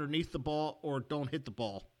hit underneath the ball or don't hit the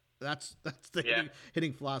ball. That's the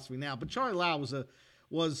hitting philosophy now. But Charlie Lau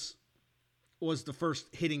was the first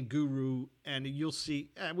hitting guru, and you'll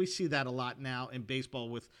see we see that a lot now in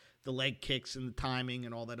baseball with the leg kicks and the timing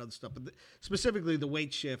and all that other stuff. But specifically, the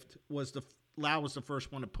weight shift was Lau was the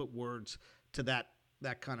first one to put words to that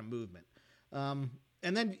kind of movement.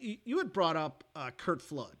 And then you had brought up Curt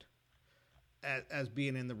Flood as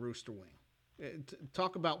being in the Rooster Wing.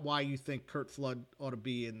 Talk about why you think Curt Flood ought to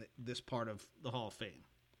be in this part of the Hall of Fame.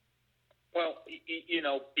 Well,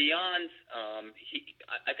 beyond,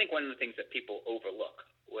 I think one of the things that people overlook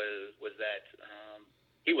was that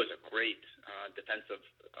he was a great defensive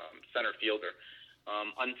center fielder.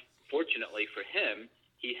 Unfortunately for him,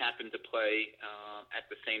 he happened to play at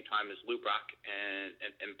the same time as Lou Brock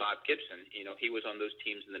and Bob Gibson. He was on those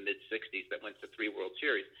teams in the mid-'60s that went to 3 World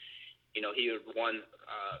Series. He had won.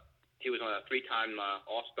 He was on a 3-time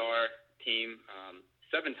All-Star team,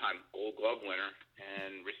 7-time Gold Glove winner,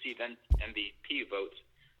 and received MVP votes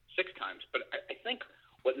 6 times. But I think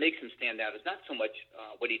what makes him stand out is not so much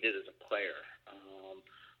what he did as a player,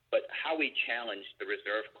 but how he challenged the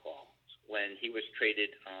reserve clause when he was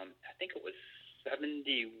traded. I think it was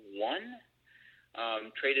 71,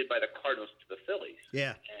 traded by the Cardinals to the Phillies.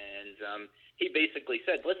 Yeah. And he basically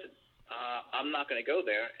said, listen, I'm not going to go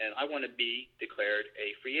there, and I want to be declared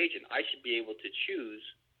a free agent. I should be able to choose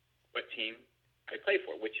what team I play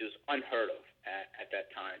for, which is unheard of at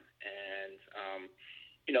that time. And,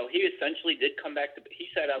 he essentially did come back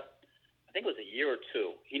he set up, I think it was a year or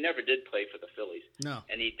 2. He never did play for the Phillies. No.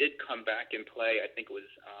 And he did come back and play, I think it was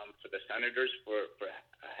for the Senators for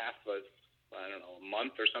half of, a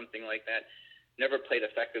month or something like that. Never played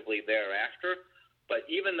effectively thereafter. But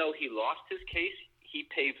even though he lost his case, he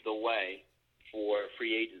paved the way for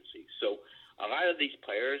free agency. So a lot of these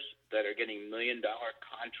players that are getting million-dollar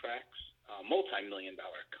contracts,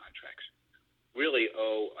 multi-million-dollar contracts, really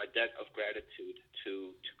owe a debt of gratitude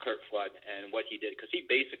to Curt Flood and what he did. Because he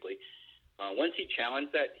basically, Once he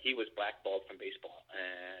challenged that, he was blackballed from baseball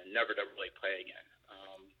and never to really play again.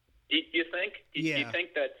 Do you think? Do you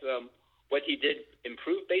think that what he did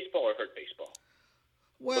improved baseball or hurt baseball?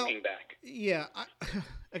 Well, looking back, yeah,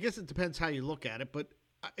 I guess it depends how you look at it, but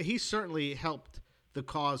he certainly helped the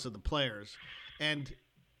cause of the players, and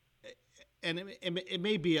it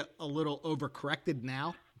may be a little overcorrected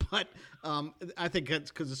now, but I think that's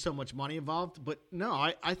because there's so much money involved. But no,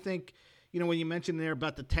 I think, when you mentioned there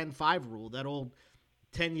about the 10-5 rule, that old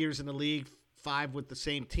 10 years in the league, 5 with the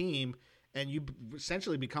same team, and you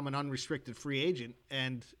essentially become an unrestricted free agent.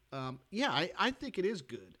 And I think it is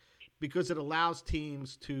good because it allows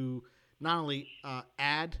teams to not only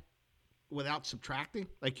add without subtracting,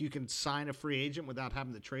 like you can sign a free agent without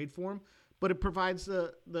having to trade for him, but it provides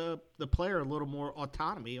the player a little more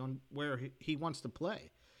autonomy on where he wants to play,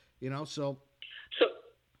 So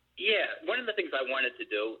yeah, one of the things I wanted to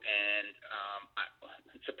do, and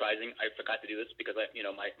it's surprising, I forgot to do this because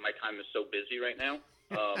my time is so busy right now.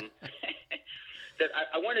 That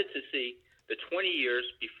I wanted to see the 20 years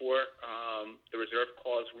before the reserve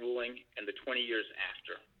clause ruling and the 20 years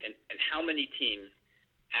after, and how many teams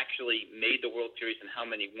actually made the World Series and how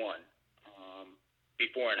many won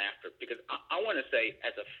before and after. Because I want to say,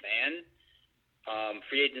 as a fan,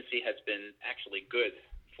 free agency has been actually good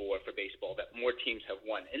for baseball, that more teams have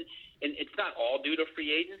won. And it's not all due to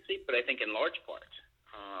free agency, but I think in large part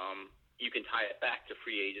you can tie it back to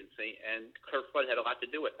free agency, and Curt Flood had a lot to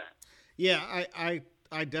do with that. Yeah,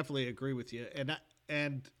 I definitely agree with you,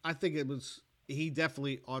 and I think he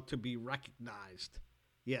definitely ought to be recognized,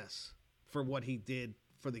 yes, for what he did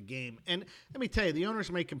for the game. And let me tell you, the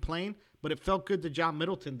owners may complain, but it felt good to John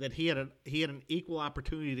Middleton that he had an equal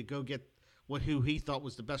opportunity to go get who he thought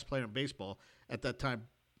was the best player in baseball at that time,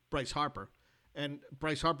 Bryce Harper, and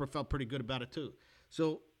Bryce Harper felt pretty good about it too.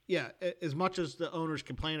 So yeah, as much as the owners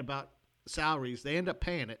complain about salaries, they end up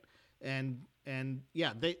paying it, and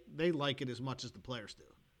yeah, they like it as much as the players do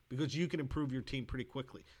because you can improve your team pretty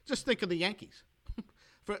quickly. Just think of the Yankees.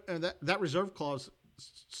 That reserve clause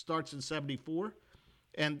starts in '74,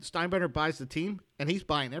 and Steinbrenner buys the team, and he's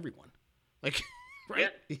buying everyone. Like,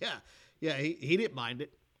 right? Yeah. He didn't mind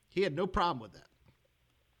it. He had no problem with that.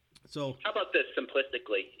 So how about this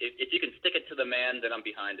simplistically? If you can stick it to the man, then I'm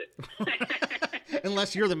behind it.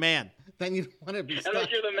 Unless you're the man, then you want to be stuck. Unless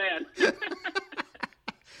you're the man.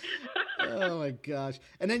 Oh my gosh!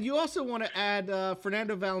 And then you also want to add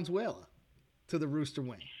Fernando Valenzuela to the Rooster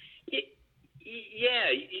wing.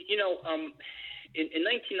 Yeah, in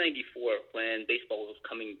 1994, when baseball was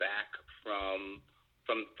coming back from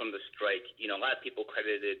the strike, a lot of people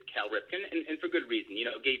credited Cal Ripken, and for good reason.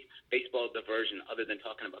 Gave baseball a diversion other than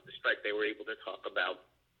talking about the strike. They were able to talk about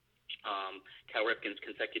Cal Ripken's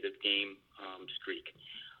consecutive game streak.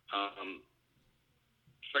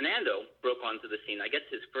 Fernando broke onto the scene. I guess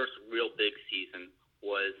his first real big season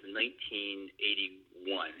was 1981,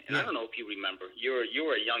 and I don't know if you remember. You were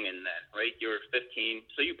a youngin' then, right? You were 15,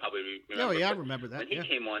 so you probably remember. Oh yeah, I remember that. When he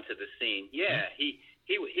came onto the scene, he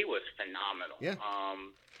was phenomenal. Yeah.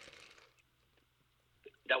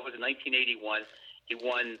 That was in 1981. He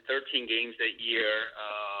won 13 games that year.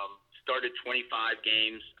 Started 25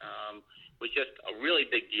 games. Was just a really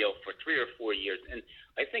big deal for 3 or 4 years, and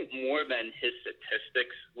I think more than his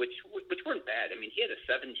statistics, which weren't bad. I mean, he had a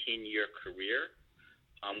 17-year career,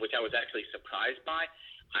 which I was actually surprised by.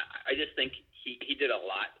 I just think he did a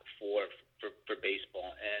lot for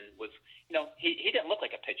baseball, and was he didn't look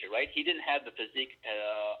like a pitcher, right? He didn't have the physique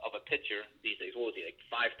of a pitcher these days. What was he, like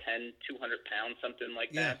 5'10", 200 pounds, something like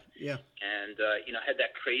that? Yeah. And had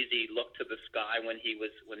that crazy look to the sky when he was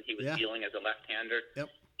dealing as a left-hander. Yep.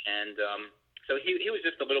 And so he was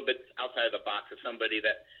just a little bit outside of the box of somebody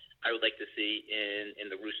that I would like to see in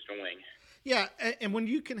the Rooster wing. Yeah, and when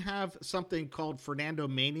you can have something called Fernando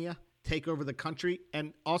Mania take over the country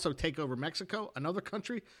and also take over Mexico, another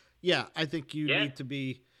country, yeah, I think you need to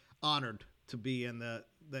be honored to be in the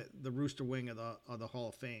Rooster wing of the Hall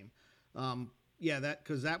of Fame.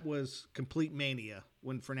 Because that was complete mania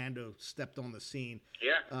when Fernando stepped on the scene.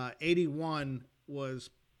 Yeah. 81 was,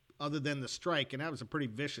 other than the strike, and that was a pretty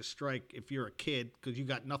vicious strike if you're a kid because you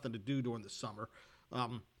got nothing to do during the summer.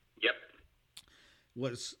 Yep.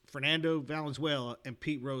 Was Fernando Valenzuela and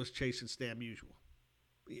Pete Rose chasing Stan Musial,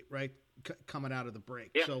 right? Coming out of the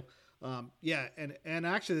break. Yeah. So, and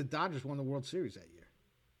actually the Dodgers won the World Series that year,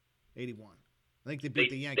 81. I think they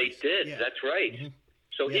beat the Yankees. They did. Yeah. That's right. Mm-hmm.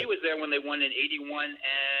 So he was there when they won in 81 and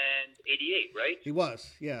 88, right? He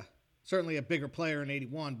was, yeah. Certainly a bigger player in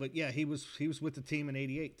 81, but yeah, he was with the team in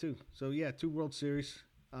 88 too. So yeah, 2 World Series.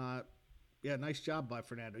 Nice job by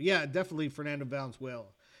Fernando. Yeah, definitely Fernando Valenzuela.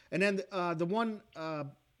 And then the one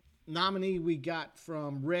nominee we got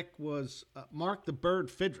from Rick was Mark the Bird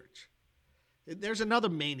Fidrich. There's another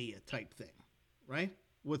mania type thing, right,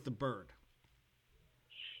 with the bird.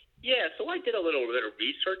 Yeah, so I did a little bit of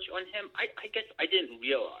research on him. I guess I didn't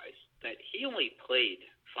realize that he only played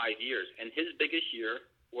 5 years, and his biggest year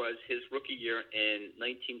was his rookie year in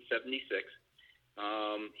 1976.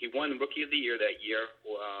 He won Rookie of the Year that year,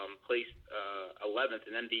 placed 11th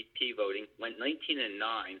in MVP voting, went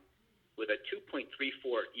 19-9 with a 2.34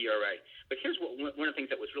 ERA. But here's one of the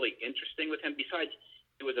things that was really interesting with him. Besides,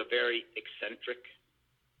 he was a very eccentric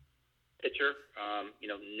pitcher,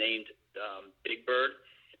 named Big Bird.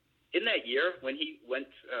 In that year, when he went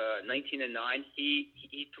 19-9, he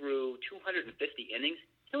threw 250 innings.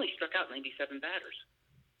 He only struck out 97 batters.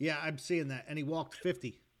 Yeah, I'm seeing that, and he walked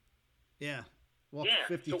 50. Yeah. Walked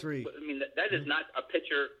 53. So, I mean, that is not a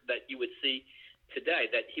pitcher that you would see today,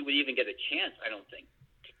 that he would even get a chance, I don't think,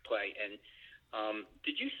 to play. And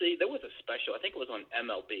did you see, there was a special, I think it was on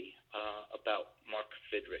MLB, about Mark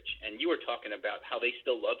Fidrich, and you were talking about how they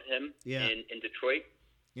still love him in Detroit.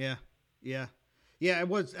 Yeah.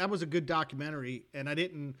 That was a good documentary, and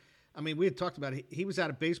we had talked about it. He was out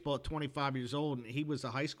of baseball at 25 years old, and he was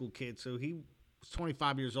a high school kid, so he was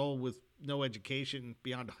 25 years old with no education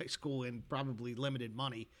beyond high school and probably limited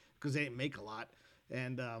money because they didn't make a lot.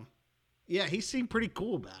 And, he seemed pretty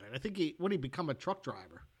cool about it. I think he become a truck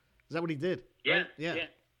driver? Is that what he did? Yeah, right? Yeah,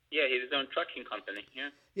 he had his own trucking company,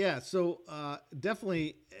 Yeah, so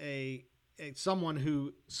definitely someone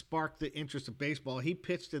who sparked the interest of baseball. He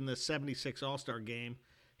pitched in the 76 All-Star game.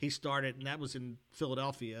 He started, and that was in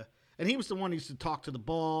Philadelphia. And he was the one who used to talk to the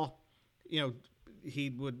ball. He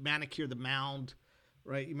would manicure the mound,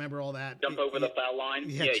 right? You remember all that? Jump over the foul line.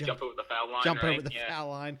 Yeah, jump over the foul line. Jump over the foul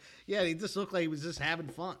line. Yeah, he just looked like he was just having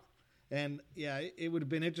fun. And, it would have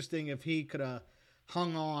been interesting if he could have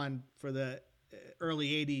hung on for the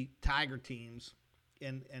early 80 Tiger teams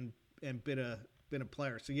and been a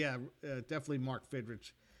player. So, definitely Mark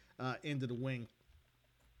Fidrich into the wing.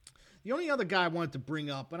 The only other guy I wanted to bring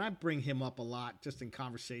up, and I bring him up a lot just in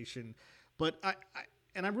conversation, but I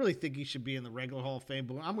really think he should be in the regular Hall of Fame,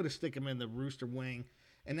 but I'm going to stick him in the Rooster wing,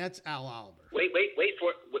 and that's Al Oliver. Wait for it. Wait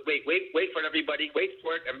for it, everybody. Wait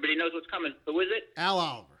for it. Everybody knows what's coming. Who is it? Al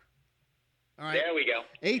Oliver. All right. There we go.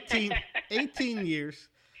 18 years.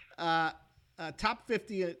 Top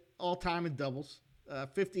 50 all-time in doubles.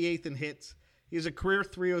 58th in hits. He has a career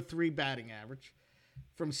 .303 batting average.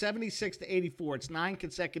 From 76 to 84, it's 9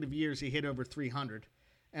 consecutive years he hit over 300,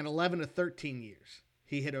 and 11 to 13 years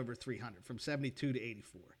he hit over 300, from 72 to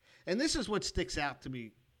 84. And this is what sticks out to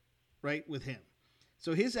me, right, with him.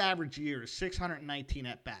 So his average year is 619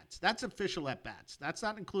 at-bats. That's official at-bats. That's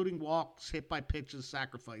not including walks, hit by pitches,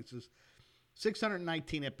 sacrifices.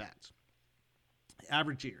 619 at-bats.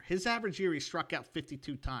 Average year. His average year, he struck out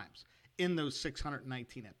 52 times in those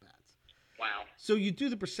 619 at-bats. Wow. So you do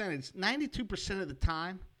the percentage. 92% of the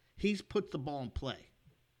time, he's put the ball in play.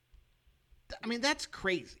 I mean, that's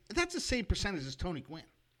crazy. That's the same percentage as Tony Gwynn.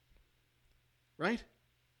 Right?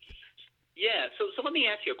 Yeah. So let me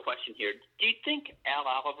ask you a question here. Do you think Al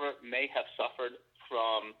Oliver may have suffered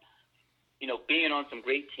from, being on some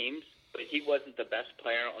great teams, but he wasn't the best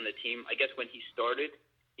player on the team? I guess when he started,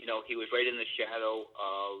 he was right in the shadow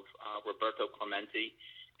of Roberto Clemente.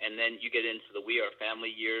 And then you get into the We Are Family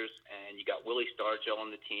years, and you got Willie Stargell on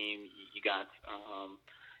the team. You got,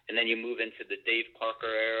 and then you move into the Dave Parker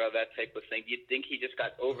era, that type of thing. Do you think he just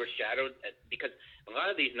got overshadowed? Because a lot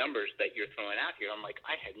of these numbers that you're throwing out here, I'm like,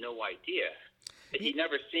 I had no idea. He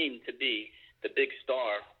never seemed to be the big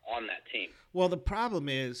star on that team. Well, the problem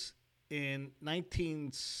is in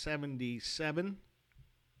 1977,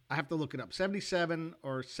 I have to look it up, 77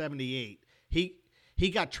 or 78, he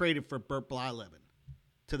got traded for Bert Blyleven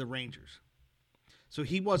to the Rangers. So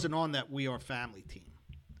he wasn't on that We Are Family team.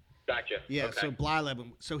 Gotcha. Yeah, okay. so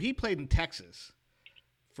Blyleven. So he played in Texas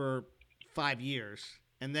for 5 years.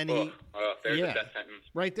 And then there's a death sentence.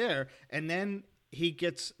 Right there. And then he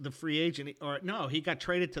gets the free agent. He got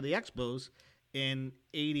traded to the Expos in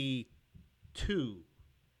 82.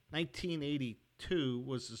 1982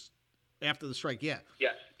 was after the strike, yeah.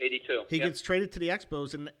 Yes, 82. He gets traded to the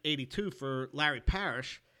Expos in 82 for Larry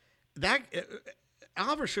Parrish.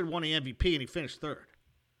 Oliver should have won the MVP, and he finished third.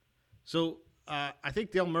 So I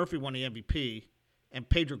think Dale Murphy won the MVP, and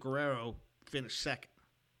Pedro Guerrero finished second.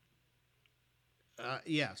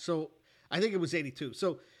 So I think it was 82.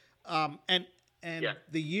 So the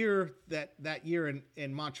year that year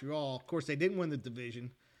in Montreal, of course, they didn't win the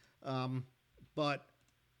division, but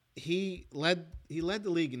he led the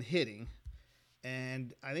league in hitting,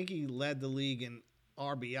 and I think he led the league in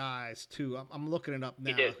RBIs too. I'm looking it up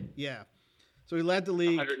now. He did. Yeah. So he led the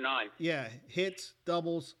league. 109. Yeah, hits,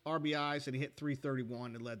 doubles, RBIs, and he hit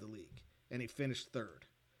 331 and led the league. And he finished third.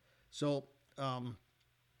 So, that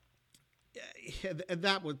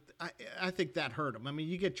would I think that hurt him. I mean,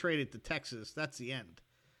 you get traded to Texas, that's the end.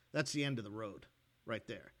 That's the end of the road right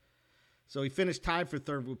there. So he finished tied for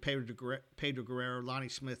third with Pedro Guerrero. Lonnie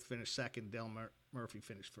Smith finished second. Dale Murphy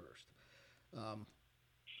finished first.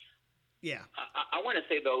 Yeah. I want to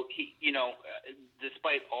say, though, he,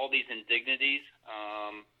 despite all these indignities,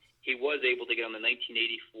 he was able to get on the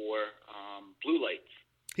 1984 Blue Lights.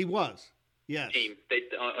 He was, yes. Team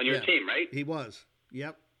on your team, right? He was.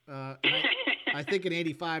 Yep. I think in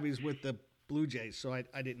 '85 he was with the Blue Jays, so I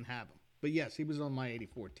didn't have him. But yes, he was on my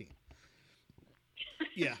 '84 team.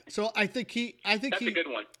 Yeah. So I think that's a good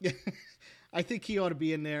one. Yeah. I think he ought to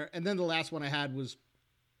be in there. And then the last one I had was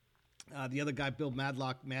the other guy, Bill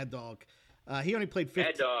Madlock, Mad Dog. He only played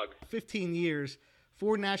 15 years,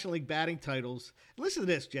 4 National League batting titles. Listen to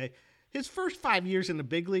this, Jay. His first 5 years in the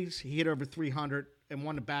big leagues, he hit over 300 and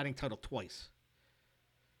won the batting title twice.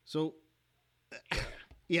 So,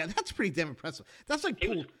 yeah, that's pretty damn impressive. That's like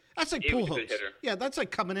Pujols. Yeah, that's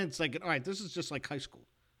like coming in. It's like, all right, this is just like high school.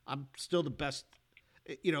 I'm still the best.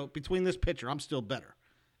 Between this pitcher, I'm still better.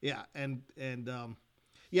 Yeah, I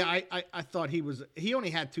thought he only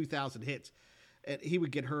had 2,000 hits. And he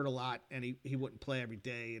would get hurt a lot, and he wouldn't play every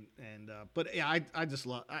day. But yeah, I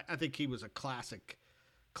think he was a classic.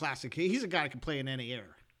 He's a guy that can play in any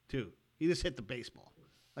era too. He just hit the baseball.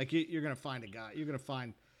 Like you're gonna find a guy. You're gonna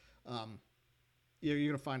find, you're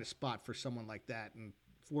gonna find a spot for someone like that. And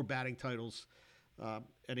 4 batting titles,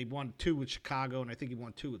 and he won 2 with Chicago, and I think he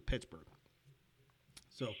won 2 with Pittsburgh.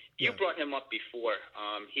 So you brought him up before.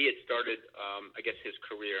 He had started, I guess, his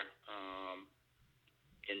career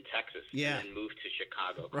in Texas, and then moved to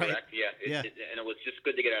Chicago. Correct? Right. Yeah. And it was just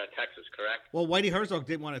good to get out of Texas. Correct. Well, Whitey Herzog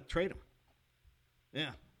didn't want to trade him.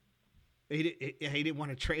 Yeah. He didn't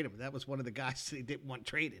want to trade him. That was one of the guys that he didn't want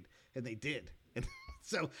traded, and they did. And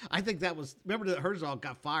so I think that was. Remember that Herzog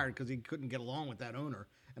got fired because he couldn't get along with that owner,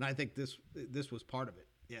 and I think this was part of it.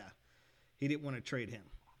 Yeah, he didn't want to trade him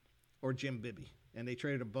or Jim Bibby, and they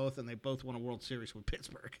traded them both, and they both won a World Series with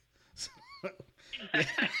Pittsburgh. So, yeah.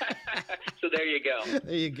 So there you go.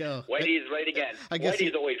 There you go. Whitey's right again.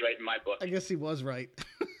 Whitey's always right in my book. I guess he was right.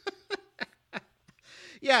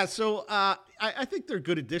 Yeah, so I think they're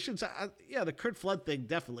good additions. The Curt Flood thing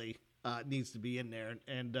definitely needs to be in there.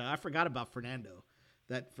 And I forgot about Fernando,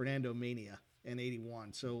 that Fernando mania in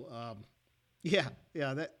 '81. So,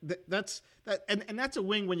 that's that. And that's a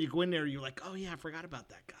wing when you go in there, you're like, oh, yeah, I forgot about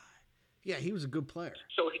that guy. Yeah, he was a good player.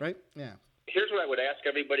 So, right? Yeah. Here's what I would ask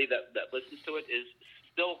everybody that listens to it is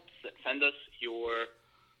still send us your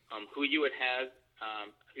who you would have,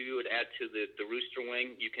 who you would add to the Rooster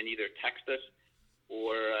Wing. You can either text us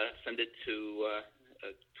or send it to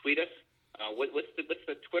tweet us. What's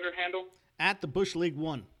the Twitter handle? At the Bush League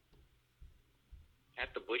 1.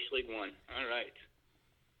 At the Bush League 1. All right.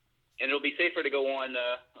 And it'll be safer to go on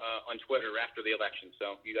Twitter after the election,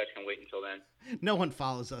 so you guys can wait until then. No one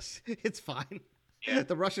follows us. It's fine. Yeah.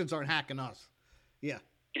 The Russians aren't hacking us. Yeah.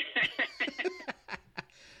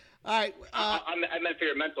 All right. I meant for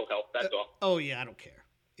your mental health. That's all. Oh yeah, I don't care.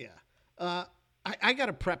 Yeah. I got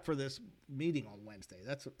to prep for this meeting on Wednesday.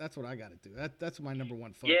 That's what I got to do. That's my number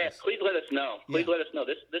one focus. Yeah. Please let us know. Please let us know.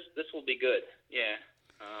 This will be good. Yeah.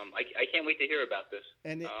 I can't wait to hear about this.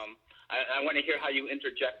 And I want to hear how you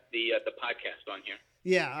interject the podcast on here.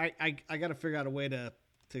 Yeah. I got to figure out a way to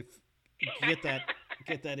get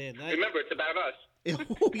that in. Remember, it's about us.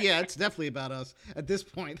 Oh, yeah, it's definitely about us at this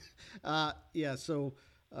point. So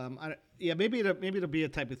maybe it'll be a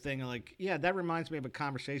type of thing like, that reminds me of a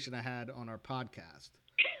conversation I had on our podcast.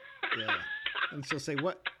 Yeah, and she'll say,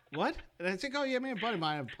 what? And I think, oh yeah, me and a buddy of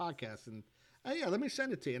mine have a podcast, and let me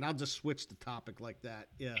send it to you, and I'll just switch the topic like that.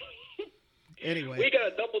 Yeah. Anyway, we got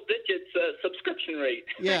a double-digit subscription rate.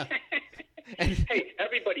 Yeah. Hey,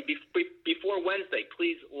 everybody, before Wednesday,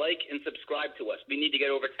 please like and subscribe to us. We need to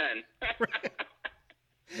get over 10.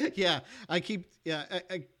 Yeah,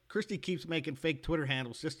 Christy keeps making fake Twitter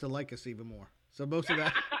handles just to like us even more. So most of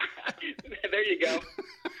that. There you go.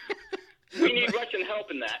 We need Russian help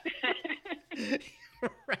in that.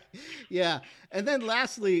 Right. Yeah. And then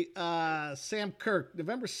lastly, Sam Kirk,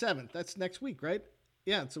 November 7th. That's next week, right?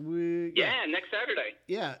 Yeah. So next Saturday.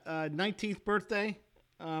 Yeah. 19th birthday.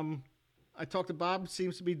 I talked to Bob.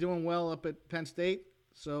 Seems to be doing well up at Penn State.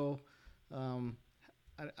 So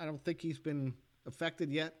I don't think he's been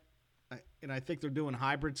affected yet. And I think they're doing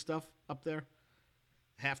hybrid stuff up there.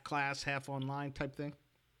 Half class, half online type thing.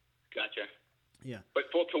 Gotcha. Yeah. But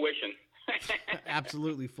full tuition.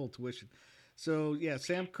 Absolutely full tuition. So yeah,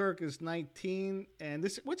 Sam Kirk is 19, and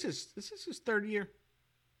this is his third year.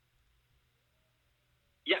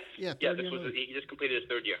 Yes. Yeah. He just completed his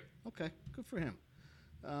third year. Okay, good for him.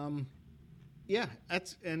 Yeah,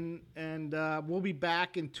 that's and we'll be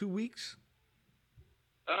back in 2 weeks.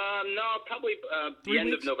 No, probably the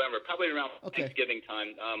end of November, probably around Thanksgiving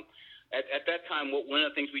time. At that time, one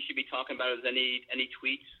of the things we should be talking about is any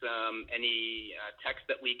tweets, any text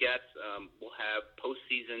that we get. We'll have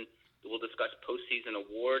postseason. We'll discuss postseason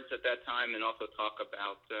awards at that time, and also talk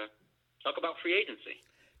about free agency.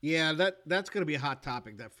 Yeah, that's going to be a hot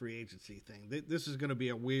topic. That free agency thing. This is going to be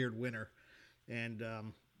a weird winter, and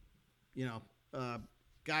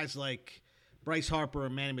guys like Bryce Harper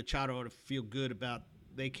and Manny Machado ought to feel good about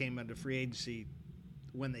they came under free agency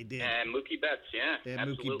when they did. And Mookie Betts, yeah,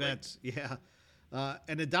 absolutely. Mookie Betts, yeah.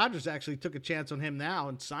 And the Dodgers actually took a chance on him now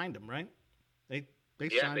and signed him, right? They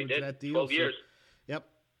signed him to that deal. 12 years. Yep,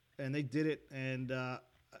 and they did it, and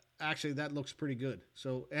actually that looks pretty good.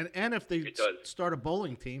 So, and if they start a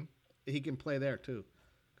bowling team, he can play there too,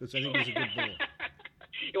 because I think he's a good bowler.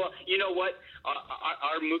 Well, you know what?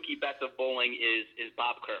 Our Mookie Betts of bowling is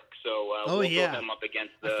Bob Kirk. So we'll throw him up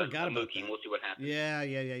against the Mookie, and we'll see what happens.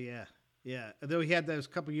 Yeah. Though he had those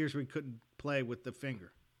couple years where he couldn't play with the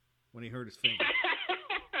finger when he hurt his finger.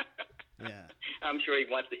 Yeah. I'm sure he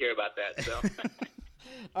wants to hear about that. So.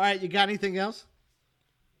 All right, you got anything else?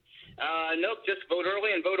 Nope. Just vote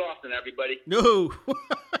early and vote often, everybody. No,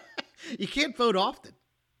 you can't vote often.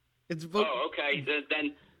 It's vote. Oh, okay.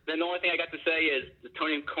 Then the only thing I got to say is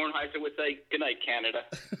Tony Kornheiser would say, "Good night, Canada."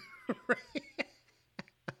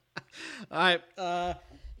 All right.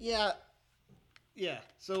 Yeah.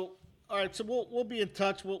 So, all right. So we'll be in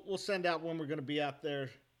touch. We'll send out when we're going to be out there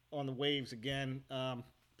on the waves again.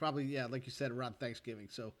 Probably, yeah, like you said, around Thanksgiving.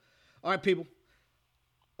 So, all right, people.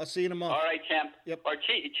 I'll see you tomorrow. All right, champ. Yep. Or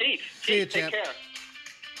Chief. See you, take champ. care.